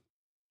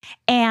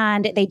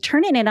 And they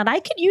turn it in, and I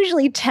could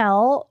usually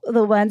tell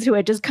the ones who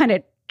had just kind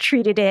of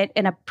treated it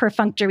in a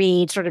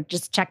perfunctory, sort of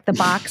just check the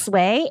box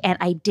way. And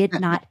I did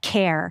not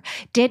care,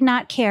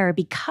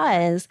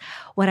 because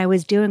what I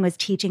was doing was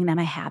teaching them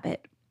a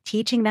habit,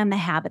 teaching them the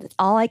habit. That's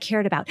all I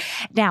cared about.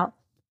 Now,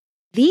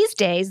 these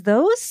days,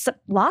 those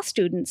law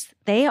students,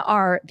 they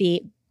are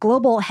the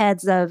global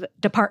heads of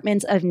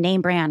departments of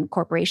name brand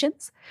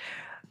corporations.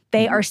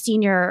 They are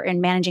senior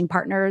and managing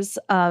partners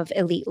of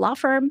elite law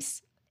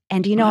firms.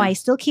 And, I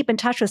still keep in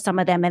touch with some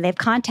of them, and they've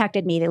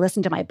contacted me. They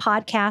listen to my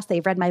podcast.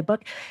 They've read my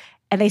book,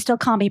 and they still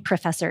call me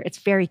Professor. It's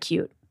very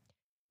cute.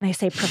 And I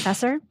say,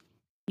 Professor,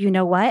 you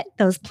know what?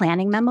 Those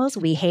planning memos,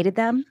 we hated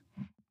them.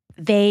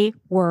 They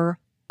were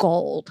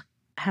gold.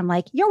 I'm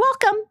like, you're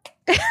welcome.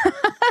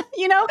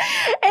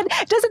 And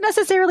it doesn't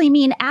necessarily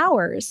mean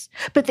hours,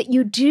 but that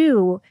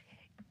you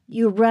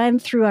run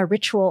through a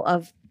ritual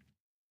of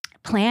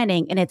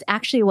planning, and it's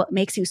actually what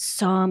makes you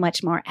so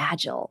much more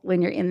agile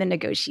when you're in the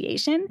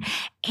negotiation.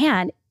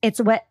 And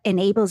it's what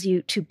enables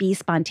you to be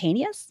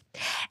spontaneous.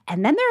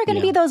 And then there are going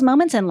to be those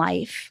moments in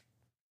life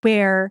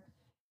where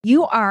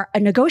a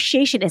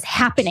negotiation is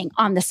happening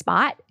on the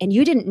spot and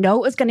you didn't know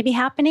it was going to be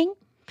happening.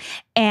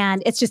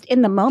 And it's just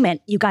in the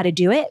moment, you got to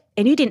do it.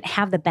 And you didn't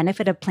have the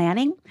benefit of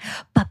planning.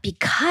 But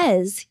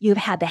because you've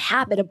had the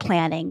habit of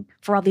planning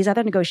for all these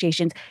other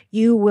negotiations,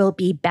 you will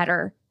be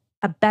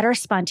a better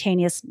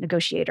spontaneous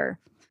negotiator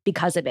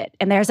because of it.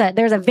 And there's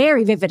a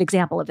very vivid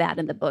example of that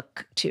in the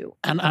book too.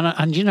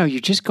 And you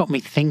just got me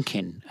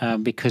thinking,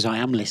 because I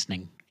am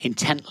listening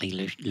intently,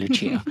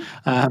 Lucia.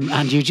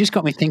 And you just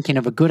got me thinking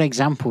of a good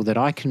example that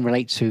I can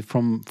relate to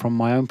from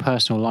my own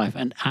personal life.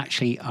 And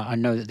actually, I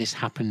know that this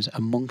happens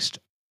amongst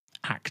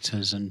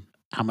actors and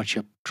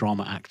amateur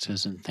drama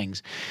actors and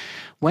things.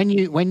 When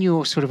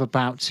you're sort of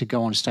about to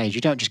go on stage,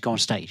 you don't just go on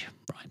stage,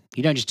 right?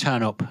 You don't just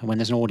turn up when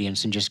there's an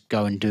audience and just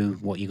go and do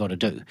what you got to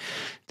do.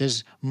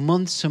 There's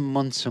months and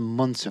months and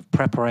months of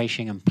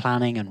preparation and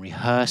planning and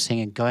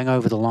rehearsing and going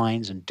over the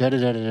lines and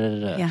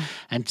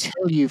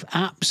until you've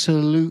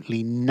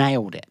absolutely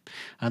nailed it.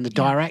 And the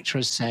director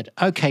has said,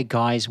 okay,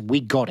 guys,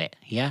 we got it.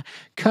 Yeah.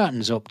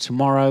 Curtain's up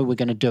tomorrow. We're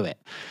going to do it.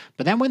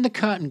 But then when the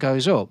curtain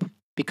goes up,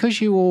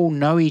 because you all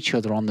know each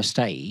other on the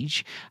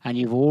stage and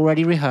you've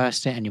already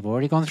rehearsed it and you've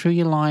already gone through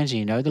your lines and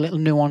you know the little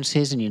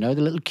nuances and you know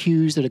the little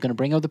cues that are going to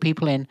bring other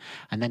people in,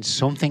 and then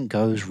something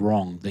goes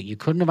wrong that you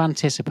couldn't have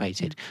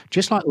anticipated.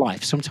 Just like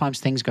life, sometimes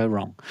things go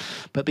wrong.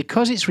 But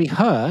because it's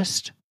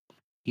rehearsed,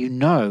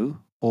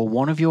 or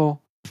one of your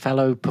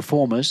fellow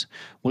performers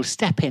will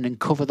step in and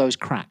cover those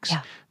cracks.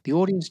 Yeah. The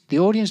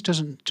audience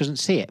doesn't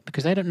see it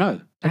because they don't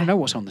know. They don't know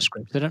what's on the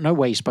script. They don't know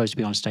where you're supposed to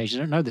be on stage. They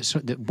don't know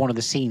that one of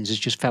the scenes has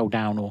just fell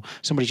down, or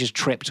somebody just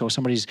tripped, or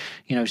somebody's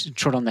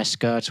trod on their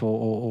skirt,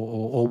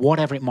 or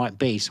whatever it might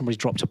be. Somebody's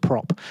dropped a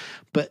prop.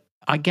 But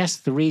I guess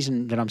the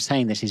reason that I'm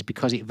saying this is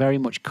because it very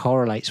much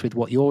correlates with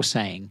what you're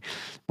saying.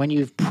 When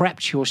you've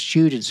prepped your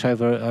students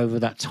over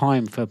that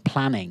time for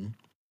planning,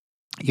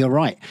 you're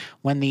right.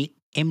 When the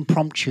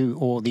impromptu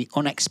or the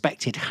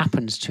unexpected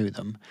happens to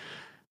them,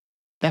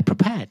 they're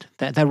prepared.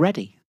 They're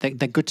ready.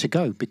 They're good to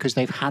go because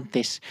they've had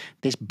this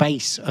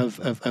base of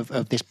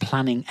this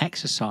planning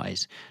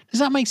exercise. Does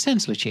that make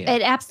sense, Lucia?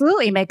 It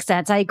absolutely makes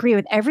sense. I agree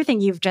with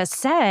everything you've just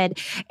said.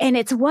 And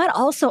it's what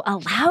also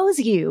allows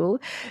you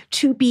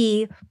to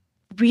be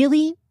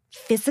really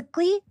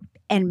physically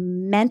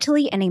and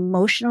mentally and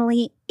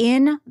emotionally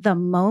in the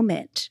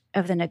moment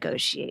of the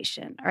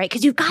negotiation, all right?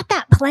 Because you've got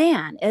that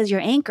plan as your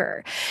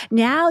anchor.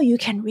 Now you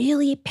can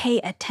really pay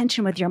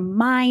attention with your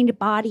mind,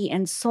 body,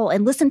 and soul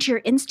and listen to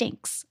your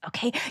instincts,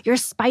 okay? Your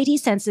spidey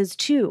senses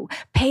too.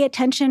 Pay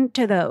attention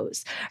to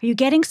those. Are you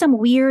getting some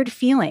weird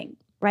feeling,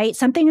 right?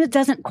 Something that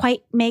doesn't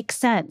quite make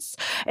sense.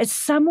 Does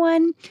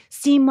someone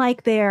seem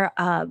like they're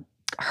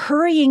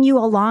hurrying you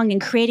along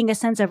and creating a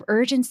sense of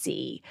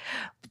urgency?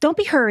 Don't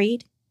be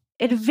hurried.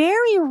 In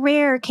very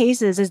rare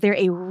cases is there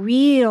a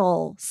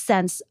real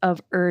sense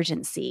of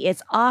urgency.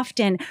 It's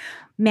often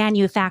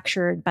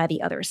manufactured by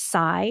the other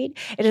side.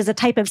 It is a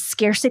type of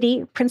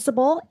scarcity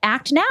principle.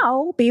 Act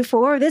now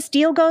before this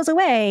deal goes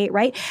away,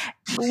 right?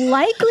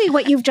 Likely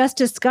what you've just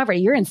discovered,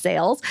 you're in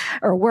sales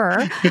or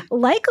were,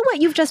 likely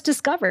what you've just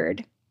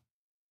discovered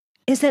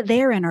is that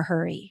they're in a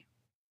hurry,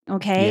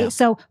 okay? Yeah.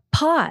 So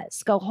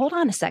pause, go, hold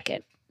on a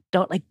second.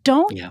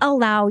 Don't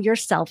allow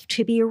yourself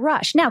to be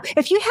rushed. Now,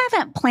 if you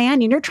haven't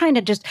planned and you're trying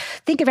to just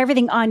think of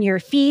everything on your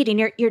feet and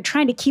you're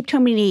trying to keep too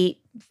many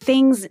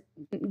things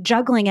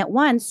juggling at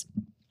once,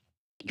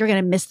 you're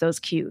going to miss those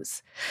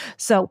cues.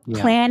 So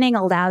planning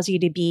allows you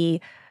to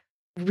be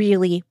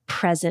really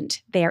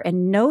present there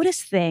and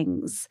notice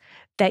things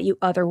that you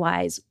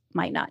otherwise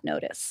might not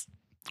notice.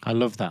 I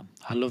love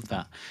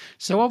that.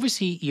 So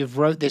obviously you've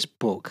wrote this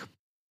book.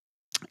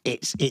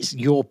 It's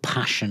your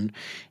passion.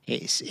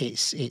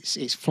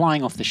 It's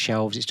flying off the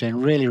shelves. It's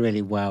doing really,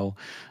 really well.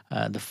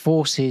 The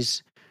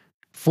forces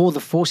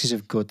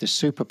of good, the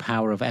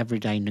superpower of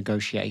everyday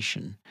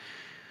negotiation.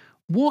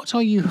 What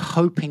are you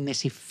hoping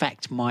this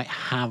effect might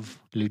have,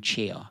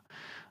 Lucia,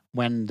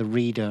 when the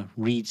reader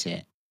reads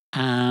it?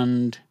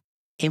 And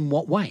in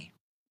what way?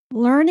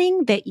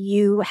 Learning that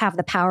you have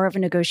the power of a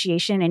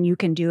negotiation and you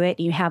can do it,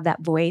 and you have that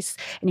voice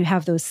and you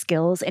have those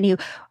skills, and you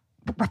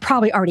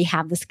probably already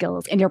have the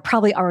skills and you're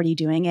probably already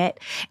doing it.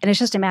 And it's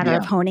just a matter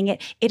of honing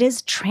it. It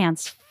is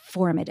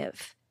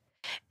transformative.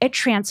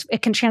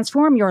 It can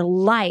transform your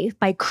life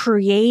by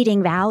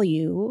creating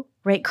value,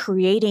 right?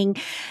 Creating,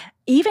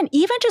 even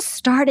just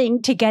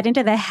starting to get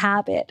into the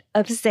habit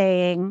of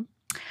saying,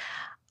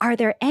 are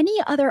there any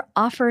other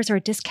offers or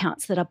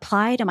discounts that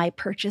apply to my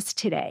purchase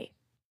today?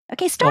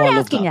 Okay, start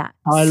asking that.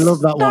 I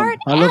love that one.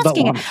 I love that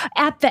one.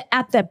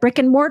 At the brick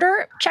and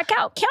mortar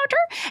checkout counter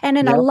and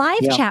in a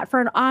live chat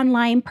for an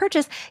online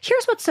purchase.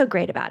 Here's what's so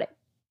great about it.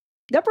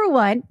 Number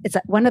one, it's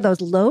one of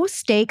those low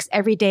stakes,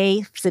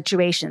 everyday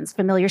situations,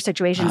 familiar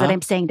situations that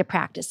I'm saying to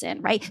practice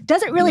in, right?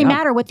 Doesn't really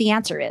matter what the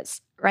answer is,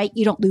 right?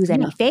 You don't lose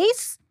any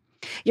face.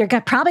 You're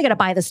probably going to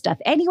buy the stuff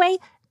anyway.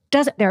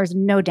 There's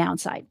no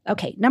downside.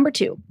 Okay, number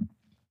two.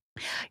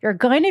 You're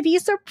going to be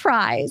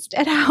surprised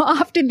at how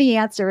often the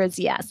answer is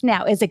yes.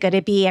 Now, is it going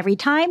to be every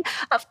time?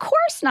 Of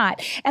course not.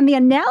 And the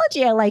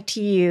analogy I like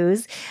to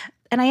use,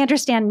 and I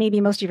understand maybe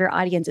most of your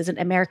audience isn't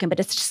American, but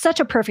it's such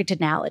a perfect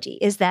analogy,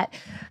 is that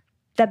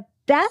the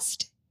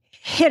best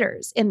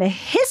hitters in the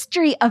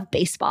history of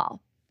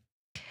baseball,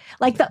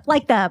 like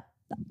the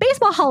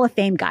Baseball Hall of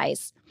Fame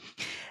guys,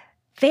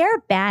 their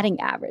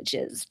batting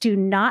averages do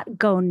not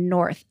go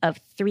north of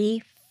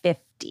 350.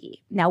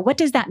 Now, what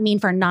does that mean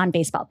for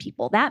non-baseball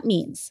people? That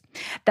means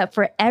that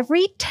for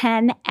every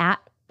 10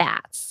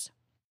 at-bats,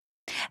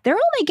 they're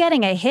only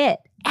getting a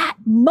hit at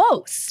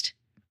most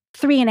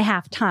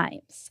 3.5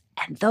 times.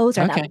 And those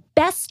are the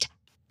best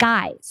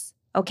guys.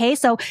 Okay,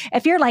 so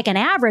if you're like an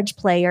average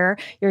player,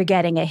 you're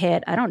getting a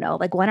hit, I don't know,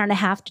 like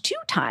 1.5 to 2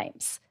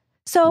 times.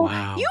 So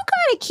you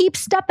got to keep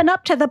stepping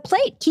up to the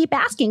plate, keep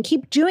asking,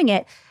 keep doing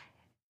it.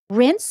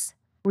 Rinse,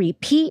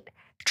 repeat,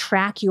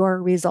 track your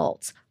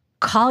results.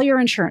 Call your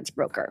insurance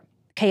broker.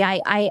 Okay,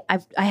 I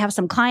have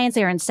some clients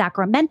there in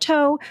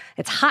Sacramento.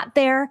 It's hot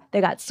there.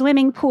 They got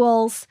swimming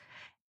pools,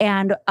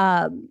 and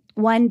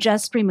one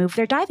just removed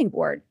their diving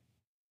board.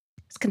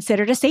 It's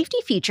considered a safety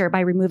feature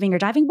by removing your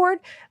diving board.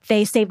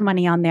 They saved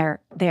money on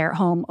their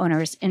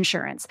homeowner's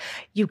insurance.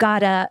 You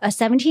got a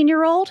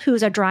 17-year-old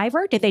who's a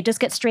driver. Did they just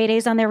get straight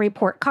A's on their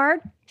report card?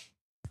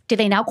 Do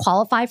they now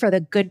qualify for the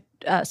good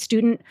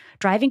student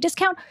driving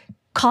discount?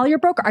 Call your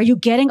broker. Are you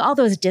getting all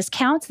those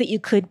discounts that you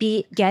could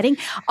be getting?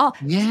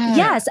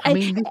 Yes. And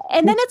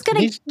then it's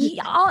going to,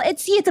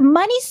 it's a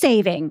money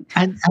saving.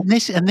 And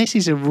this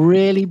is a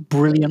really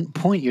brilliant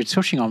point you're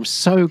touching on. I'm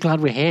so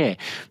glad we're here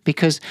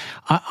because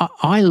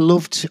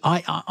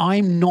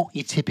I'm not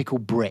your typical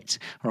Brit,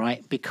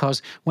 right?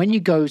 Because when you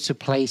go to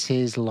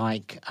places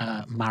like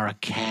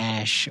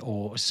Marrakesh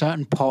or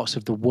certain parts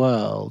of the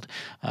world,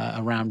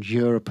 around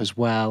Europe as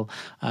well,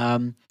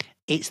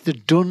 it's the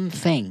done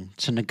thing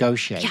to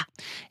negotiate. Yeah.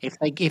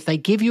 If they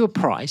give you a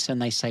price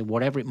and they say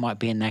whatever it might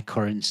be in their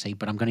currency,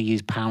 but I'm going to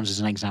use pounds as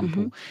an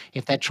example. Mm-hmm.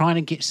 If they're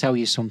trying to sell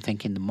you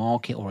something in the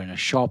market or in a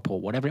shop or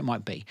whatever it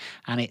might be,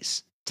 and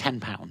it's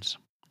 £10,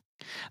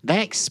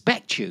 they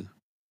expect you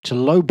to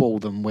lowball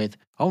them with,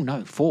 oh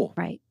no, 4.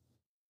 Right.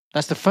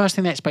 That's the first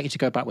thing they expect you to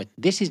go back with.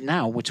 This is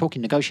now, we're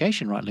talking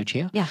negotiation, right,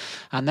 Lucia? Yeah.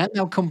 And then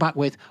they'll come back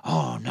with,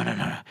 oh,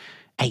 no,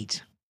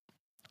 8.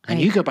 And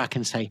you go back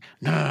and say,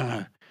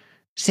 no,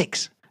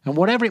 6. And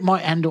whatever it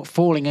might end up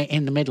falling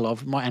in the middle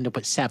of, it might end up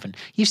at 7.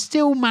 You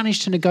still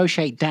managed to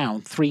negotiate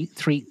down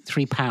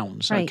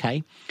 £3, right.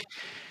 Okay?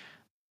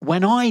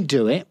 When I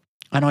do it,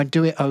 and I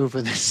do it over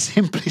the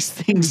simplest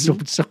things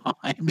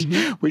sometimes,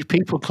 which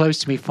people close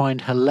to me find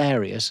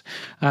hilarious,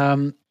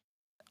 I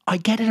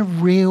get a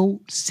real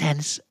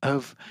sense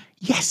of,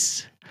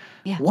 yes,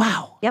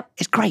 wow,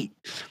 it's great.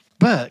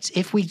 But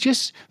if we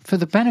just, for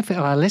the benefit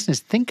of our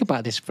listeners, think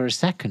about this for a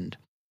second.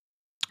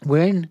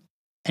 We're in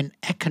an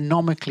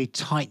economically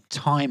tight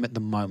time at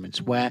the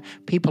moment where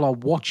people are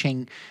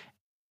watching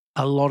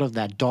a lot of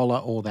their dollar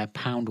or their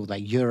pound or their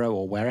euro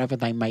or wherever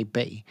they may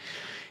be.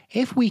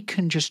 If we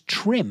can just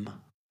trim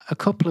a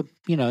couple of,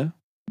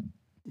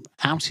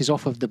 ounces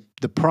off of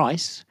the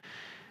price,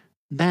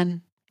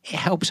 then it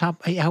helps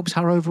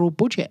our overall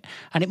budget.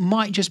 And it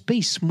might just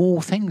be small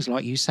things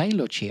like you say,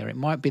 Lucia. It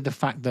might be the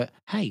fact that,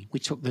 hey,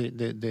 we took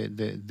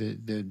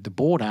the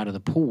board out of the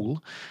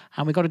pool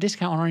and we got a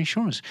discount on our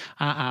insurance.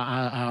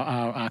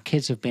 Our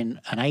kids have been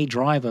an A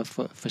driver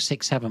for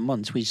 6-7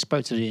 months. We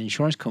spoke to the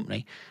insurance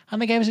company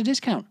and they gave us a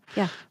discount.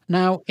 Yeah.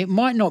 Now, it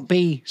might not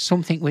be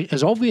something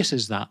as obvious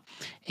as that.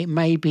 It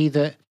may be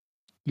that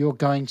you're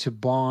going to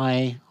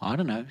buy, I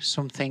don't know,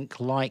 something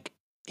like,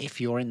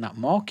 if you're in that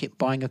market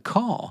buying a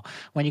car,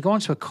 when you go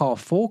onto a car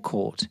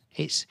forecourt,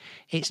 it's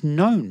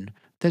known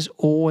there's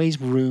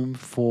always room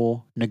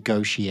for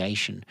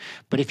negotiation.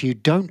 But if you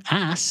don't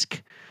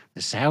ask,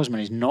 the salesman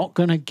is not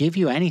going to give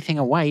you anything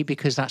away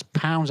because that's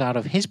pounds out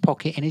of his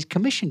pocket in his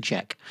commission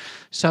check.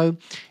 So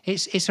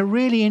it's a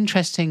really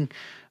interesting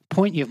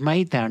point you've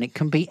made there, and it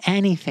can be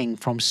anything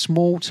from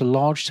small to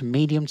large to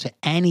medium to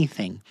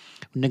anything,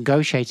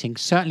 negotiating,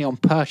 certainly on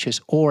purchase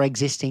or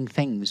existing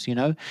things,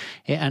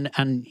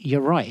 and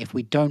you're right. If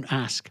we don't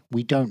ask,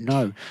 we don't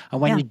know. And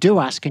when you do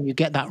ask and you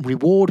get that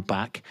reward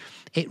back,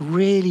 it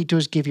really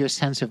does give you a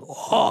sense of,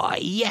 oh,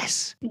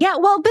 yes. Yeah,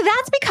 well, but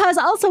that's because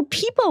also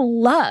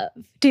people love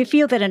to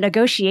feel that a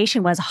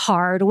negotiation was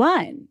hard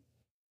won.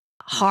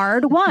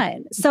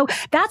 So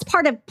that's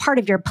part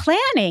of your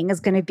planning is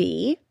going to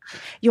be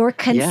your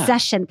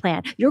concession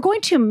plan. You're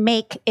going to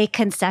make a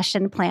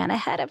concession plan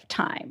ahead of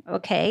time,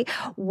 okay?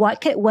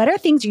 What are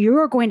things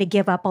you're going to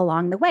give up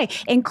along the way,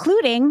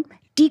 including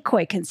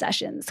decoy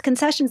concessions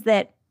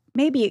that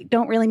maybe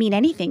don't really mean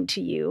anything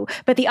to you,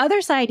 but the other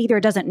side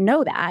either doesn't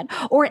know that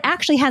or it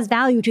actually has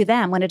value to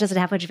them when it doesn't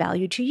have much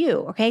value to you,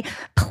 okay?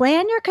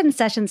 Plan your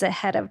concessions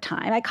ahead of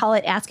time. I call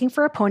it asking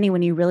for a pony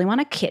when you really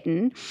want a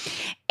kitten.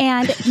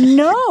 And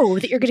know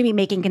that you're going to be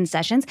making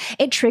concessions.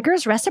 It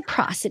triggers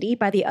reciprocity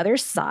by the other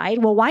side.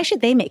 Well, why should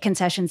they make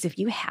concessions if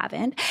you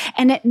haven't?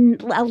 And it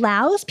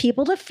allows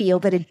people to feel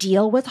that a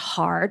deal was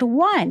hard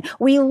won.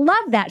 We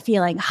love that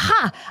feeling.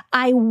 Ha,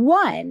 I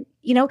won.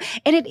 And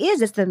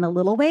it's in the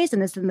little ways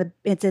and it's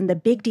in the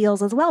big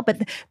deals as well.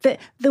 But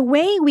the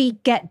way we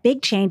get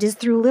big change is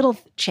through little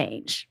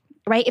change,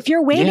 right? If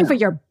you're waiting for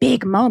your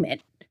big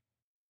moment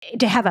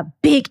to have a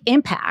big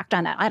impact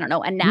on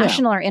a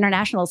national or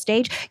international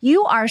stage,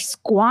 you are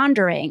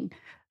squandering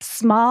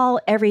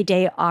small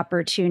everyday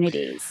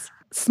opportunities.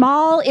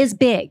 Small is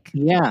big.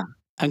 Yeah.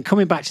 And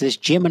coming back to this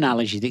gym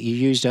analogy that you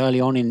used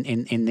early on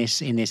in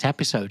this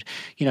episode,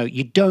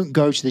 you don't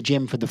go to the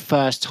gym for the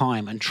first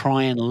time and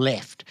try and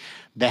lift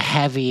the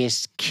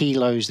heaviest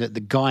kilos that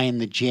the guy in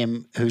the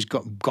gym who's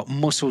got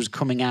muscles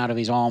coming out of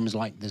his arms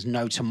like there's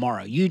no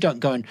tomorrow. You don't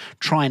go and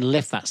try and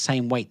lift that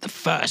same weight the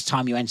first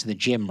time you enter the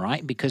gym,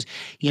 right? Because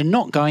you're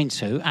not going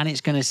to, and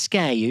it's going to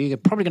scare you. You're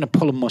probably going to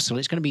pull a muscle.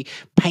 It's going to be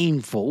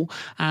painful,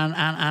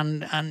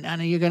 and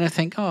you're going to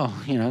think, oh,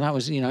 that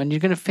was, and you're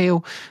going to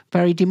feel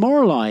very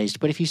demoralized.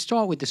 But if you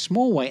start with the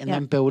small weight and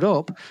then build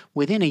up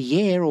within a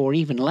year or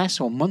even less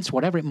or months,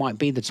 whatever it might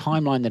be, the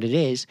timeline that it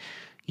is,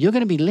 you're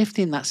going to be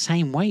lifting that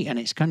same weight, and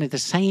it's kind of the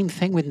same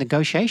thing with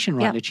negotiation,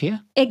 right,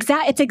 Lucia?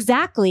 It's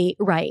exactly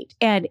right.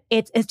 And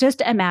it's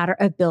just a matter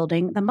of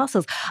building the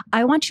muscles.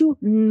 I want to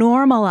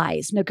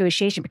normalize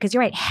negotiation because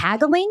you're right,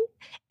 haggling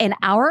in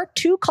our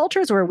two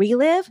cultures where we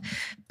live,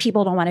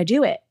 people don't want to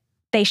do it.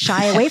 They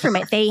shy away from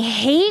it. They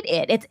hate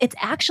it. It's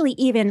actually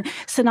even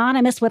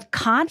synonymous with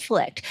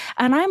conflict.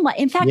 And I'm like,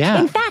 in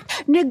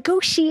fact,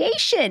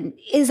 negotiation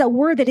is a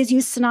word that is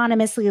used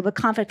synonymously with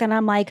conflict. And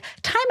I'm like,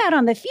 time out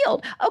on the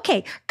field.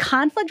 Okay,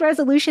 conflict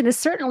resolution is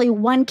certainly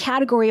one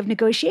category of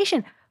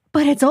negotiation,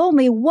 but it's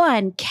only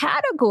one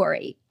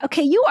category.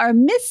 Okay, you are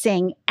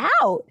missing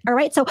out. All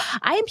right. So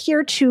I'm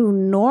here to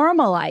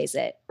normalize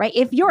it, right?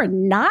 If you're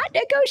not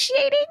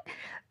negotiating,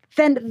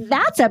 then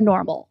that's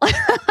abnormal.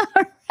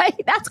 Right?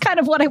 That's kind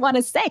of what I want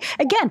to say.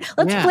 Again,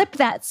 let's flip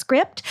that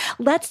script.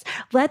 Let's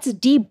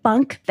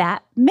debunk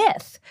that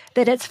myth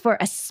that it's for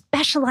a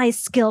specialized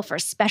skill for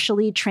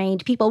specially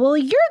trained people. Well,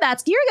 you're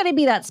going to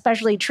be that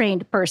specially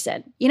trained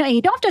person. You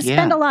don't have to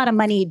spend a lot of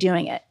money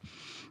doing it.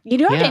 You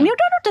don't have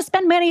to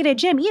spend money at a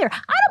gym either.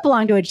 I don't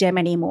belong to a gym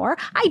anymore.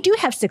 I do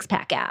have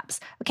six-pack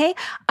abs. Okay,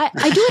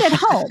 I do it at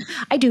home.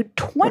 I do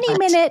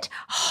 20-minute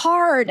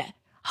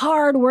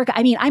hard work.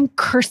 I mean, I'm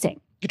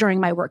cursing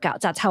during my workouts.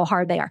 That's how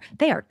hard they are.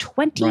 They are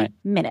 20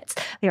 minutes.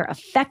 They are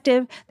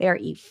effective, they are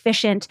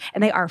efficient,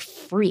 and they are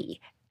free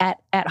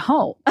at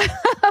home.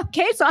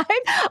 Okay, so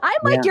I'm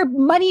like your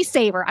money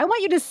saver. I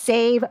want you to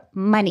save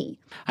money.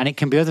 And it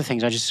can be other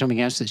things.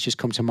 Something else that's just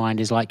come to mind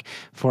is like,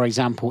 for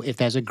example, if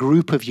there's a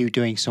group of you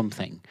doing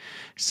something,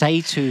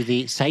 say to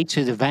the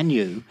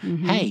venue,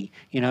 hey,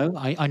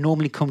 I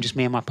normally come just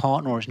me and my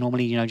partner, or it's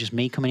normally, just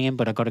me coming in,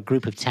 but I've got a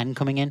group of 10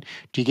 coming in.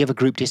 Do you give a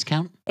group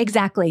discount?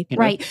 Exactly.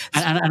 Right.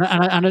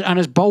 And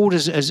as bold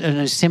and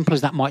as simple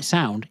as that might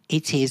sound,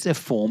 it is a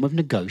form of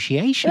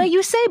negotiation. Well,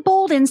 you say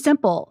bold and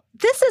simple.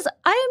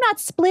 I am not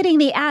splitting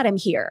the atom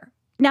here.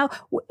 Now,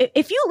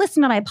 if you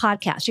listen to my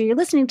podcast or you're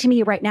listening to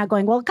me right now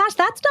going, well, gosh,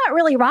 that's not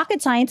really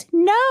rocket science.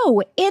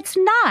 No, it's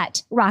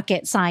not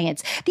rocket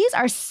science. These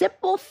are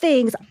simple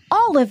things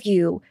all of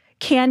you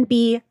can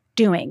be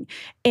doing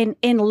in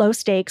low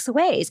stakes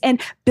ways, and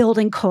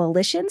building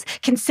coalitions,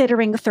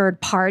 considering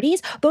third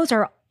parties. Those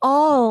are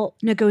all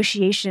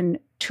negotiation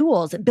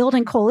tools.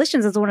 Building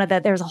coalitions is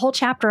there's a whole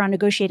chapter on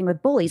negotiating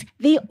with bullies.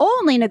 The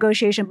only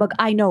negotiation book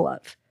I know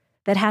of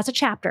that has a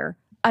chapter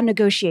on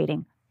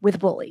negotiating with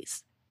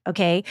bullies.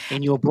 Okay.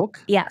 In your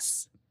book?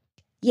 Yes.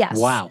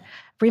 Wow.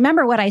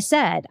 Remember what I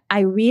said. I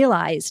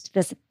realized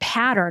this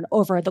pattern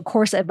over the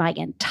course of my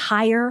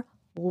entire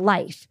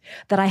life,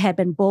 that I had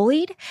been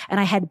bullied and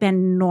I had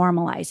been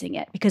normalizing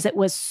it because it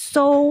was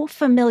so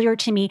familiar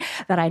to me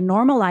that I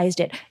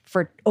normalized it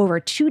for over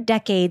 2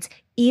 decades,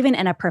 even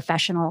in a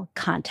professional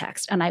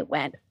context. And I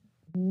went,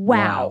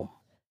 wow.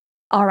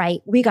 All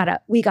right, we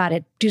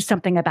gotta do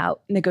something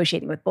about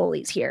negotiating with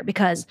bullies here,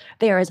 because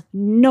there is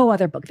no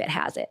other book that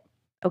has it.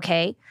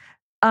 Okay.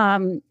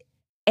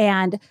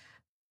 And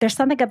there's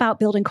something about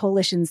building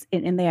coalitions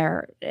in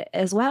there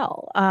as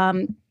well.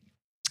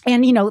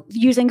 And,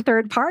 using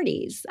third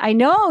parties. I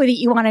know that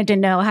you wanted to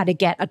know how to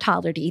get a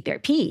toddler to eat their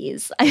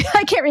peas.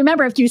 I can't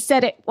remember if you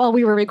said it while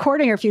we were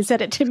recording or if you said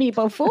it to me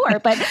before,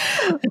 but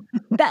so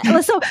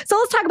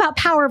let's talk about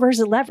power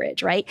versus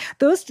leverage, right?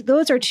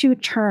 Those are two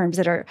terms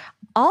that are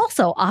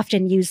also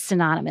often used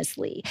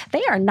synonymously.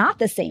 They are not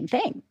the same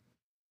thing.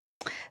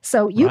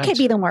 So you can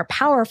be the more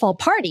powerful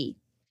party,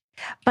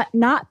 but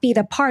not be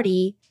the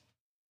party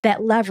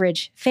that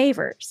leverage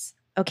favors,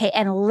 okay?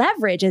 And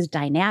leverage is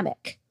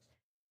dynamic.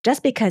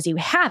 Just because you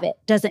have it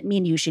doesn't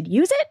mean you should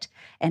use it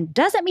and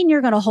doesn't mean you're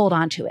going to hold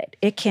on to it.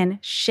 It can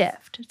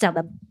shift. So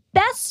the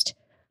best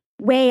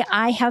way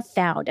I have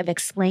found of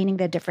explaining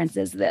the difference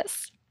is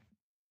this.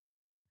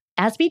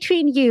 As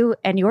between you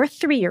and your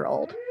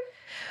 3-year-old,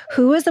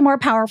 who is the more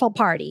powerful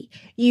party?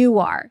 You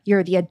are.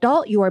 You're the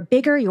adult. You are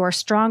bigger. You are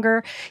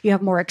stronger. You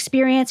have more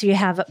experience. You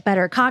have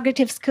better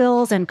cognitive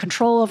skills and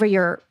control over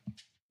your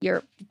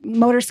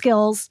motor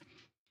skills.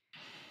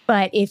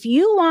 But if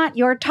you want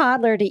your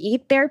toddler to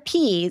eat their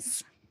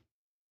peas,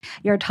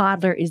 your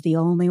toddler is the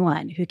only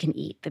one who can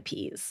eat the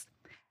peas.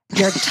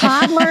 Your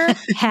toddler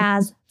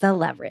has the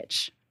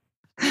leverage.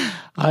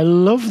 I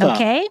love that.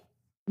 Okay?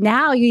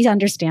 Now you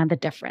understand the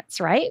difference,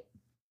 right?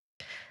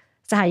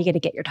 So how are you going to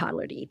get your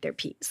toddler to eat their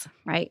peas,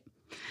 right?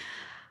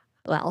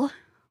 Well,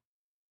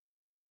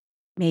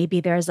 maybe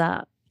there's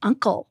a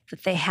uncle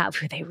that they have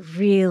who they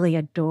really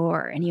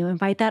adore, and you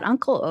invite that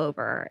uncle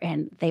over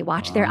and they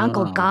watch their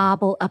uncle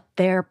gobble up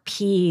their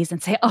peas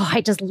and say, oh, I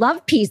just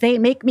love peas. They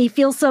make me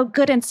feel so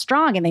good and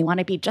strong, and they want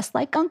to be just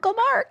like Uncle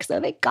Mark.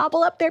 So they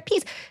gobble up their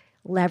peas,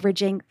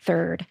 leveraging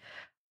third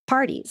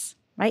parties,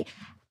 right?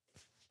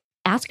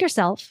 Ask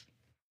yourself,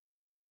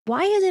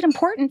 why is it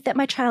important that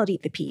my child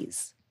eat the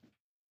peas?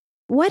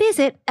 What is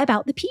it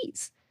about the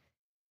peas?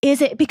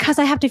 Is it because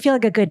I have to feel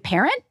like a good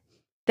parent?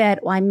 That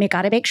I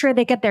got to make sure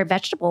they get their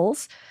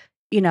vegetables,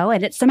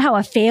 and it's somehow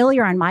a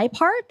failure on my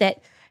part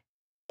that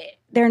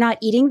they're not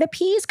eating the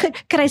peas. Could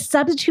I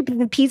substitute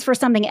the peas for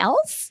something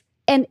else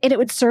and it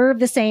would serve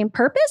the same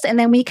purpose? And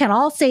then we can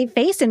all save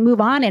face and move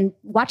on and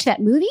watch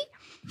that movie.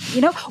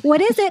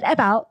 What is it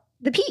about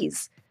the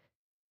peas?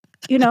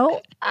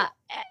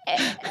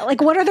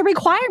 Like, what are the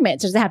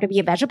requirements? Does it have to be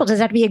a vegetable? Does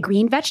it have to be a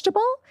green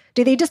vegetable?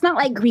 Do they just not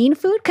like green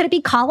food? Could it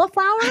be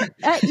cauliflower?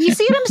 You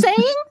see what I'm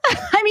saying?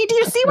 I mean, do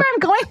you see where I'm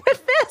going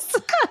with this?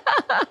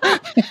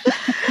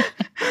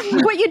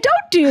 What you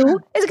don't do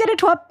is get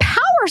into a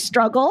power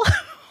struggle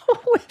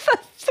with a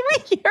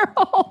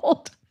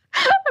 3-year-old.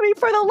 I mean,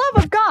 for the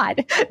love of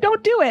God,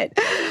 don't do it.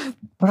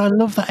 But I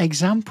love that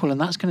example,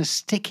 and that's going to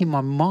stick in my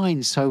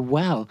mind so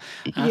well.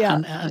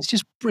 And it's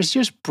just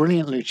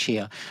brilliant,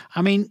 Lucia.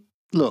 I mean,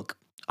 look,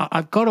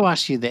 I've got to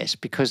ask you this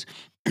because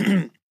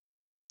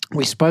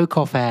we spoke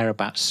off air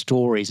about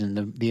stories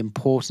and the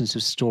importance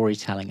of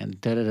storytelling and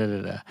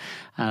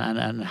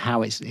and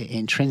how it's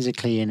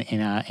intrinsically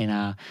in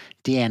our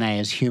DNA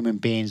as human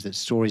beings that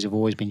stories have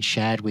always been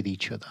shared with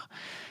each other.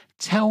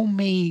 Tell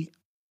me,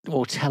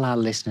 or tell our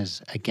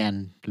listeners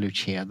again,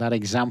 Lucia, that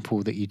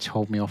example that you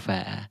told me off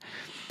air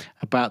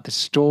about the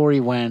story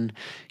when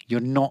you're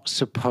not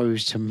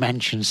supposed to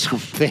mention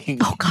something.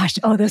 Oh gosh!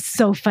 Oh, that's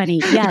so funny.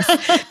 Yes,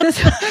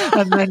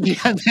 and then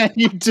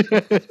you do.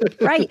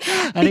 Right,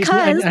 and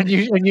because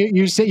you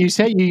use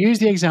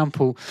the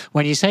example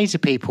when you say to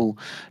people,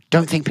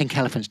 "Don't think pink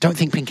elephants. Don't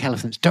think pink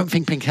elephants. Don't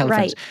think pink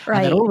elephants." Right.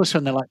 And then all of a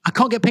sudden they're like, "I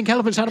can't get pink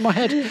elephants out of my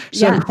head."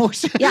 So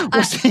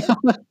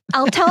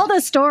I'll tell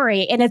the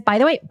story, and it's, by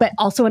the way, but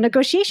also a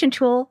negotiation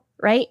tool.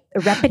 Right? A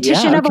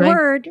repetition of a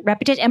word,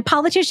 repetition, and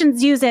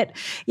politicians use it.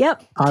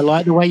 Yep. I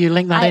like the way you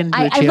link that in.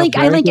 I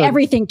link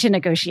everything to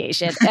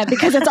negotiation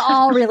because it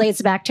all relates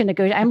back to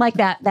negotiation. I'm like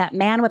that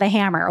man with a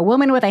hammer, a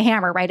woman with a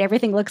hammer, right?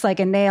 Everything looks like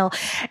a nail.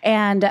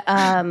 And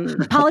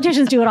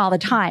politicians do it all the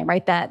time,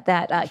 right?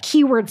 That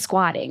keyword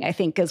squatting, I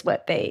think is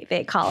what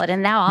they call it.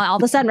 And now all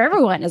of a sudden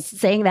everyone is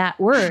saying that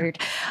word.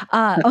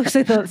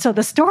 So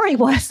the story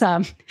was,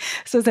 so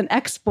it was an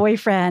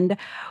ex-boyfriend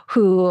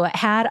who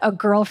had a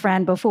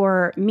girlfriend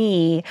before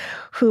me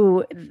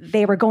who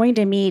they were going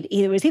to meet.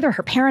 It was either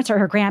her parents or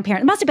her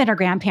grandparents. It must have been her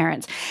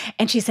grandparents.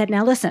 And she said,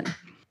 now listen,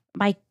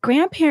 my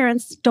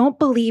grandparents don't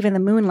believe in the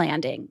moon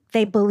landing.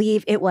 They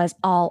believe it was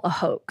all a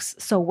hoax.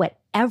 So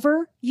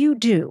whatever you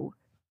do,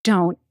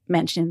 don't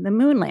mention the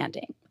moon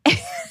landing.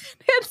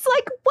 It's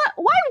like, what?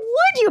 Why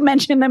would you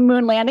mention the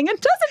moon landing? It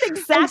doesn't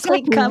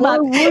exactly come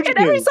up. And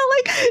so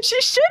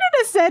she shouldn't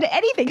have said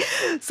anything.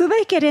 So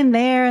they get in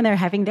there and they're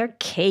having their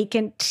cake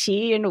and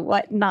tea and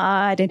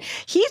whatnot. And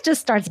he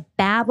just starts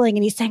babbling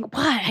and he's saying,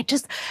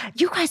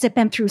 you guys have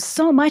been through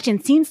so much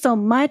and seen so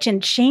much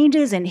and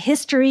changes in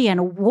history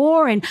and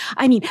war. And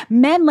I mean,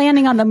 men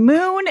landing on the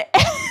moon.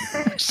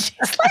 She's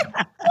like,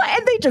 what?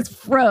 And they just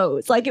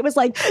froze. Like, it was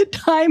like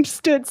time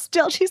stood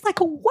still. She's like,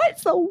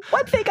 what's the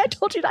one thing I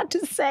told you not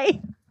to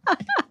say?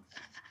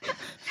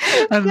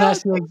 And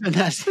that's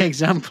the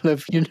example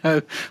of,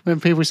 when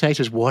people say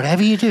to us,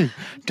 whatever you do,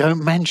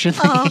 don't mention,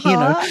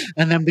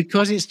 and then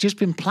because it's just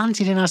been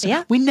planted in us,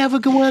 we never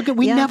were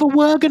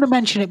going to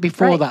mention it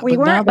before that. We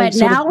weren't, but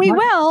now we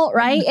will,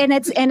 right? And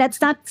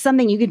it's not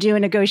something you could do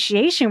in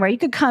negotiation where you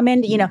could come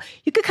in,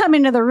 you could come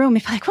into the room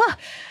and be like, well,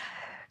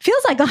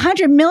 feels like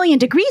 100 million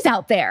degrees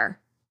out there.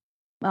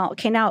 Well,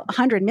 okay, now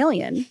 100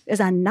 million is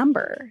a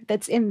number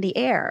that's in the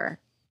air.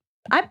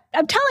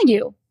 I'm telling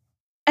you.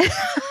 I'm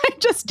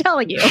just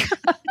telling you.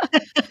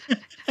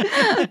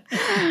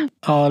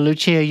 Oh,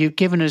 Lucia, you've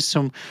given us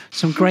some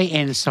great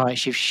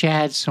insights. You've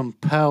shared some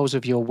pearls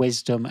of your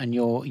wisdom and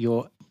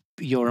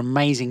your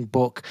amazing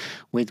book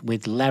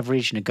with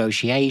leverage,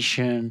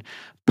 negotiation,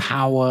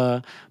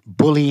 power,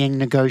 bullying,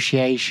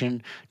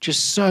 negotiation,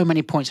 just so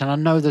many points. And I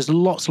know there's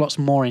lots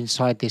more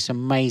inside this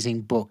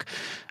amazing book.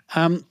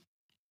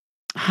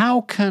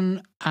 How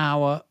can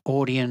our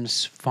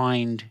audience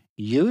find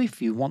you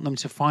if you want them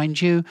to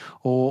find you,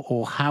 or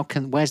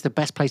where's the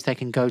best place they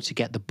can go to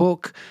get the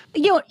book?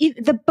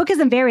 The book is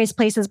in various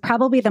places.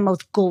 Probably the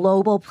most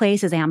global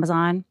place is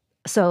Amazon.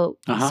 So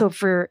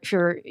for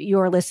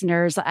your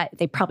listeners,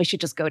 they probably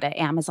should just go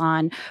to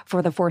Amazon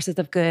for The Forces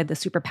of Good, the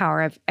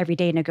Superpower of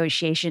Everyday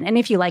Negotiation. And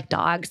if you like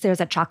dogs,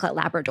 there's a chocolate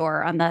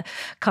Labrador on the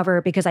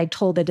cover because I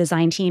told the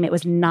design team it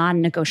was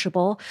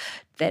non-negotiable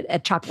that a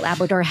chocolate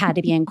Labrador had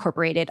to be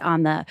incorporated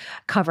on the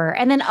cover.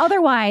 And then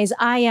otherwise,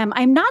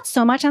 I'm not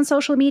so much on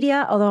social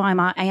media, although I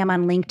am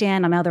on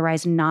LinkedIn. I'm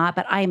otherwise not,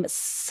 but I'm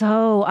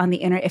so on the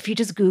internet. If you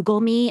just Google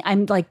me,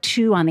 I'm like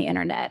 2 on the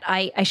internet.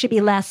 I should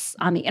be less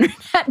on the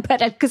internet, but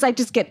because I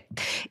just get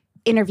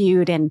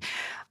interviewed and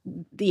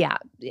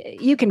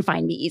you can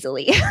find me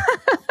easily.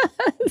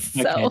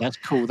 Okay, that's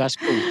cool.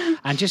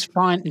 And just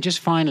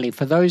finally,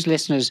 for those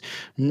listeners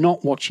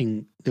not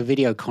watching the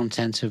video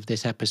content of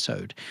this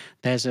episode,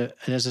 there's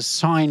a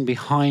sign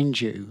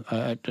behind you,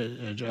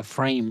 a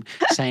frame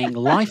saying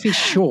 "Life is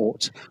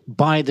short.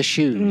 Buy the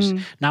shoes."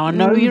 Now I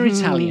know you're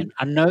Italian,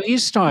 I know you're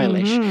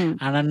stylish,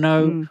 and I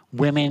know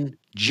women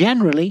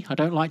generally, I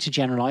don't like to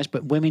generalize,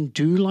 but women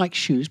do like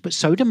shoes, but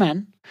so do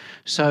men.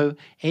 So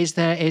is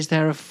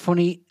there a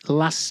funny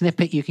last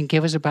snippet you can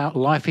give us about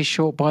life is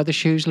short, buy the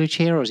shoes,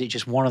 Lucia, or is it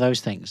just one of those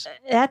things?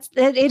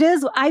 It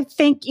is. I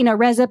think,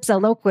 res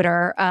ipsa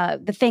loquitur,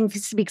 the thing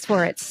speaks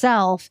for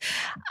itself.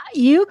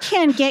 You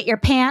can get your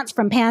pants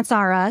from Pants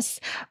R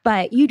Us,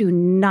 but you do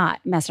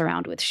not mess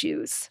around with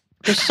shoes.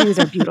 The shoes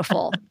are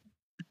beautiful.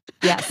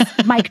 Yes.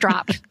 Mic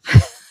drop.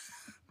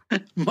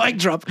 Mic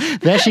drop.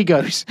 There she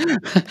goes.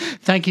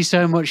 Thank you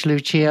so much,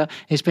 Lucia.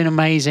 It's been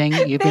amazing.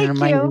 You've been an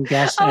amazing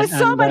guest. Oh,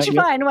 so much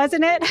fun,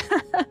 wasn't it?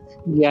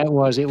 Yeah, it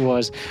was.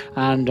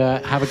 And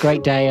have a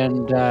great day,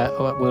 and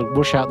we'll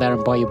rush out there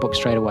and buy your book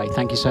straight away.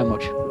 Thank you so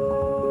much.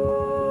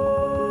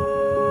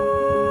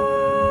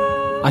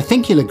 I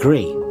think you'll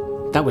agree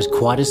that was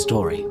quite a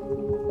story.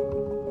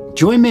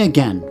 Join me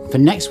again for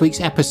next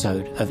week's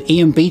episode of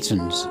Ian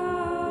Beaton's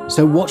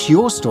So What's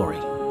Your Story?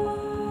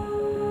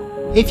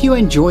 If you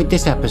enjoyed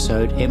this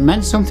episode, it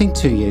meant something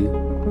to you,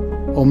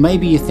 or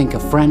maybe you think a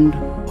friend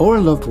or a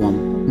loved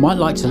one might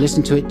like to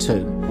listen to it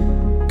too,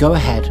 go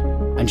ahead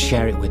and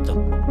share it with them.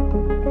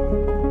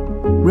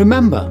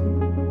 Remember,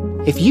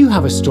 if you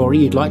have a story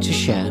you'd like to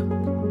share,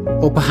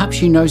 or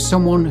perhaps you know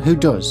someone who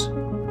does,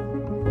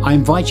 I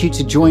invite you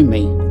to join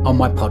me on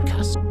my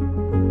podcast.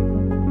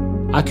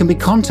 I can be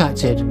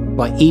contacted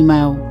by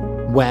email,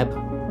 web,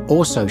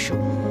 or social.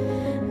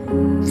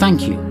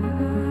 Thank you.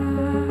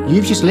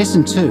 You've just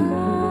listened to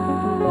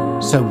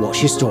So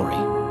What's Your Story?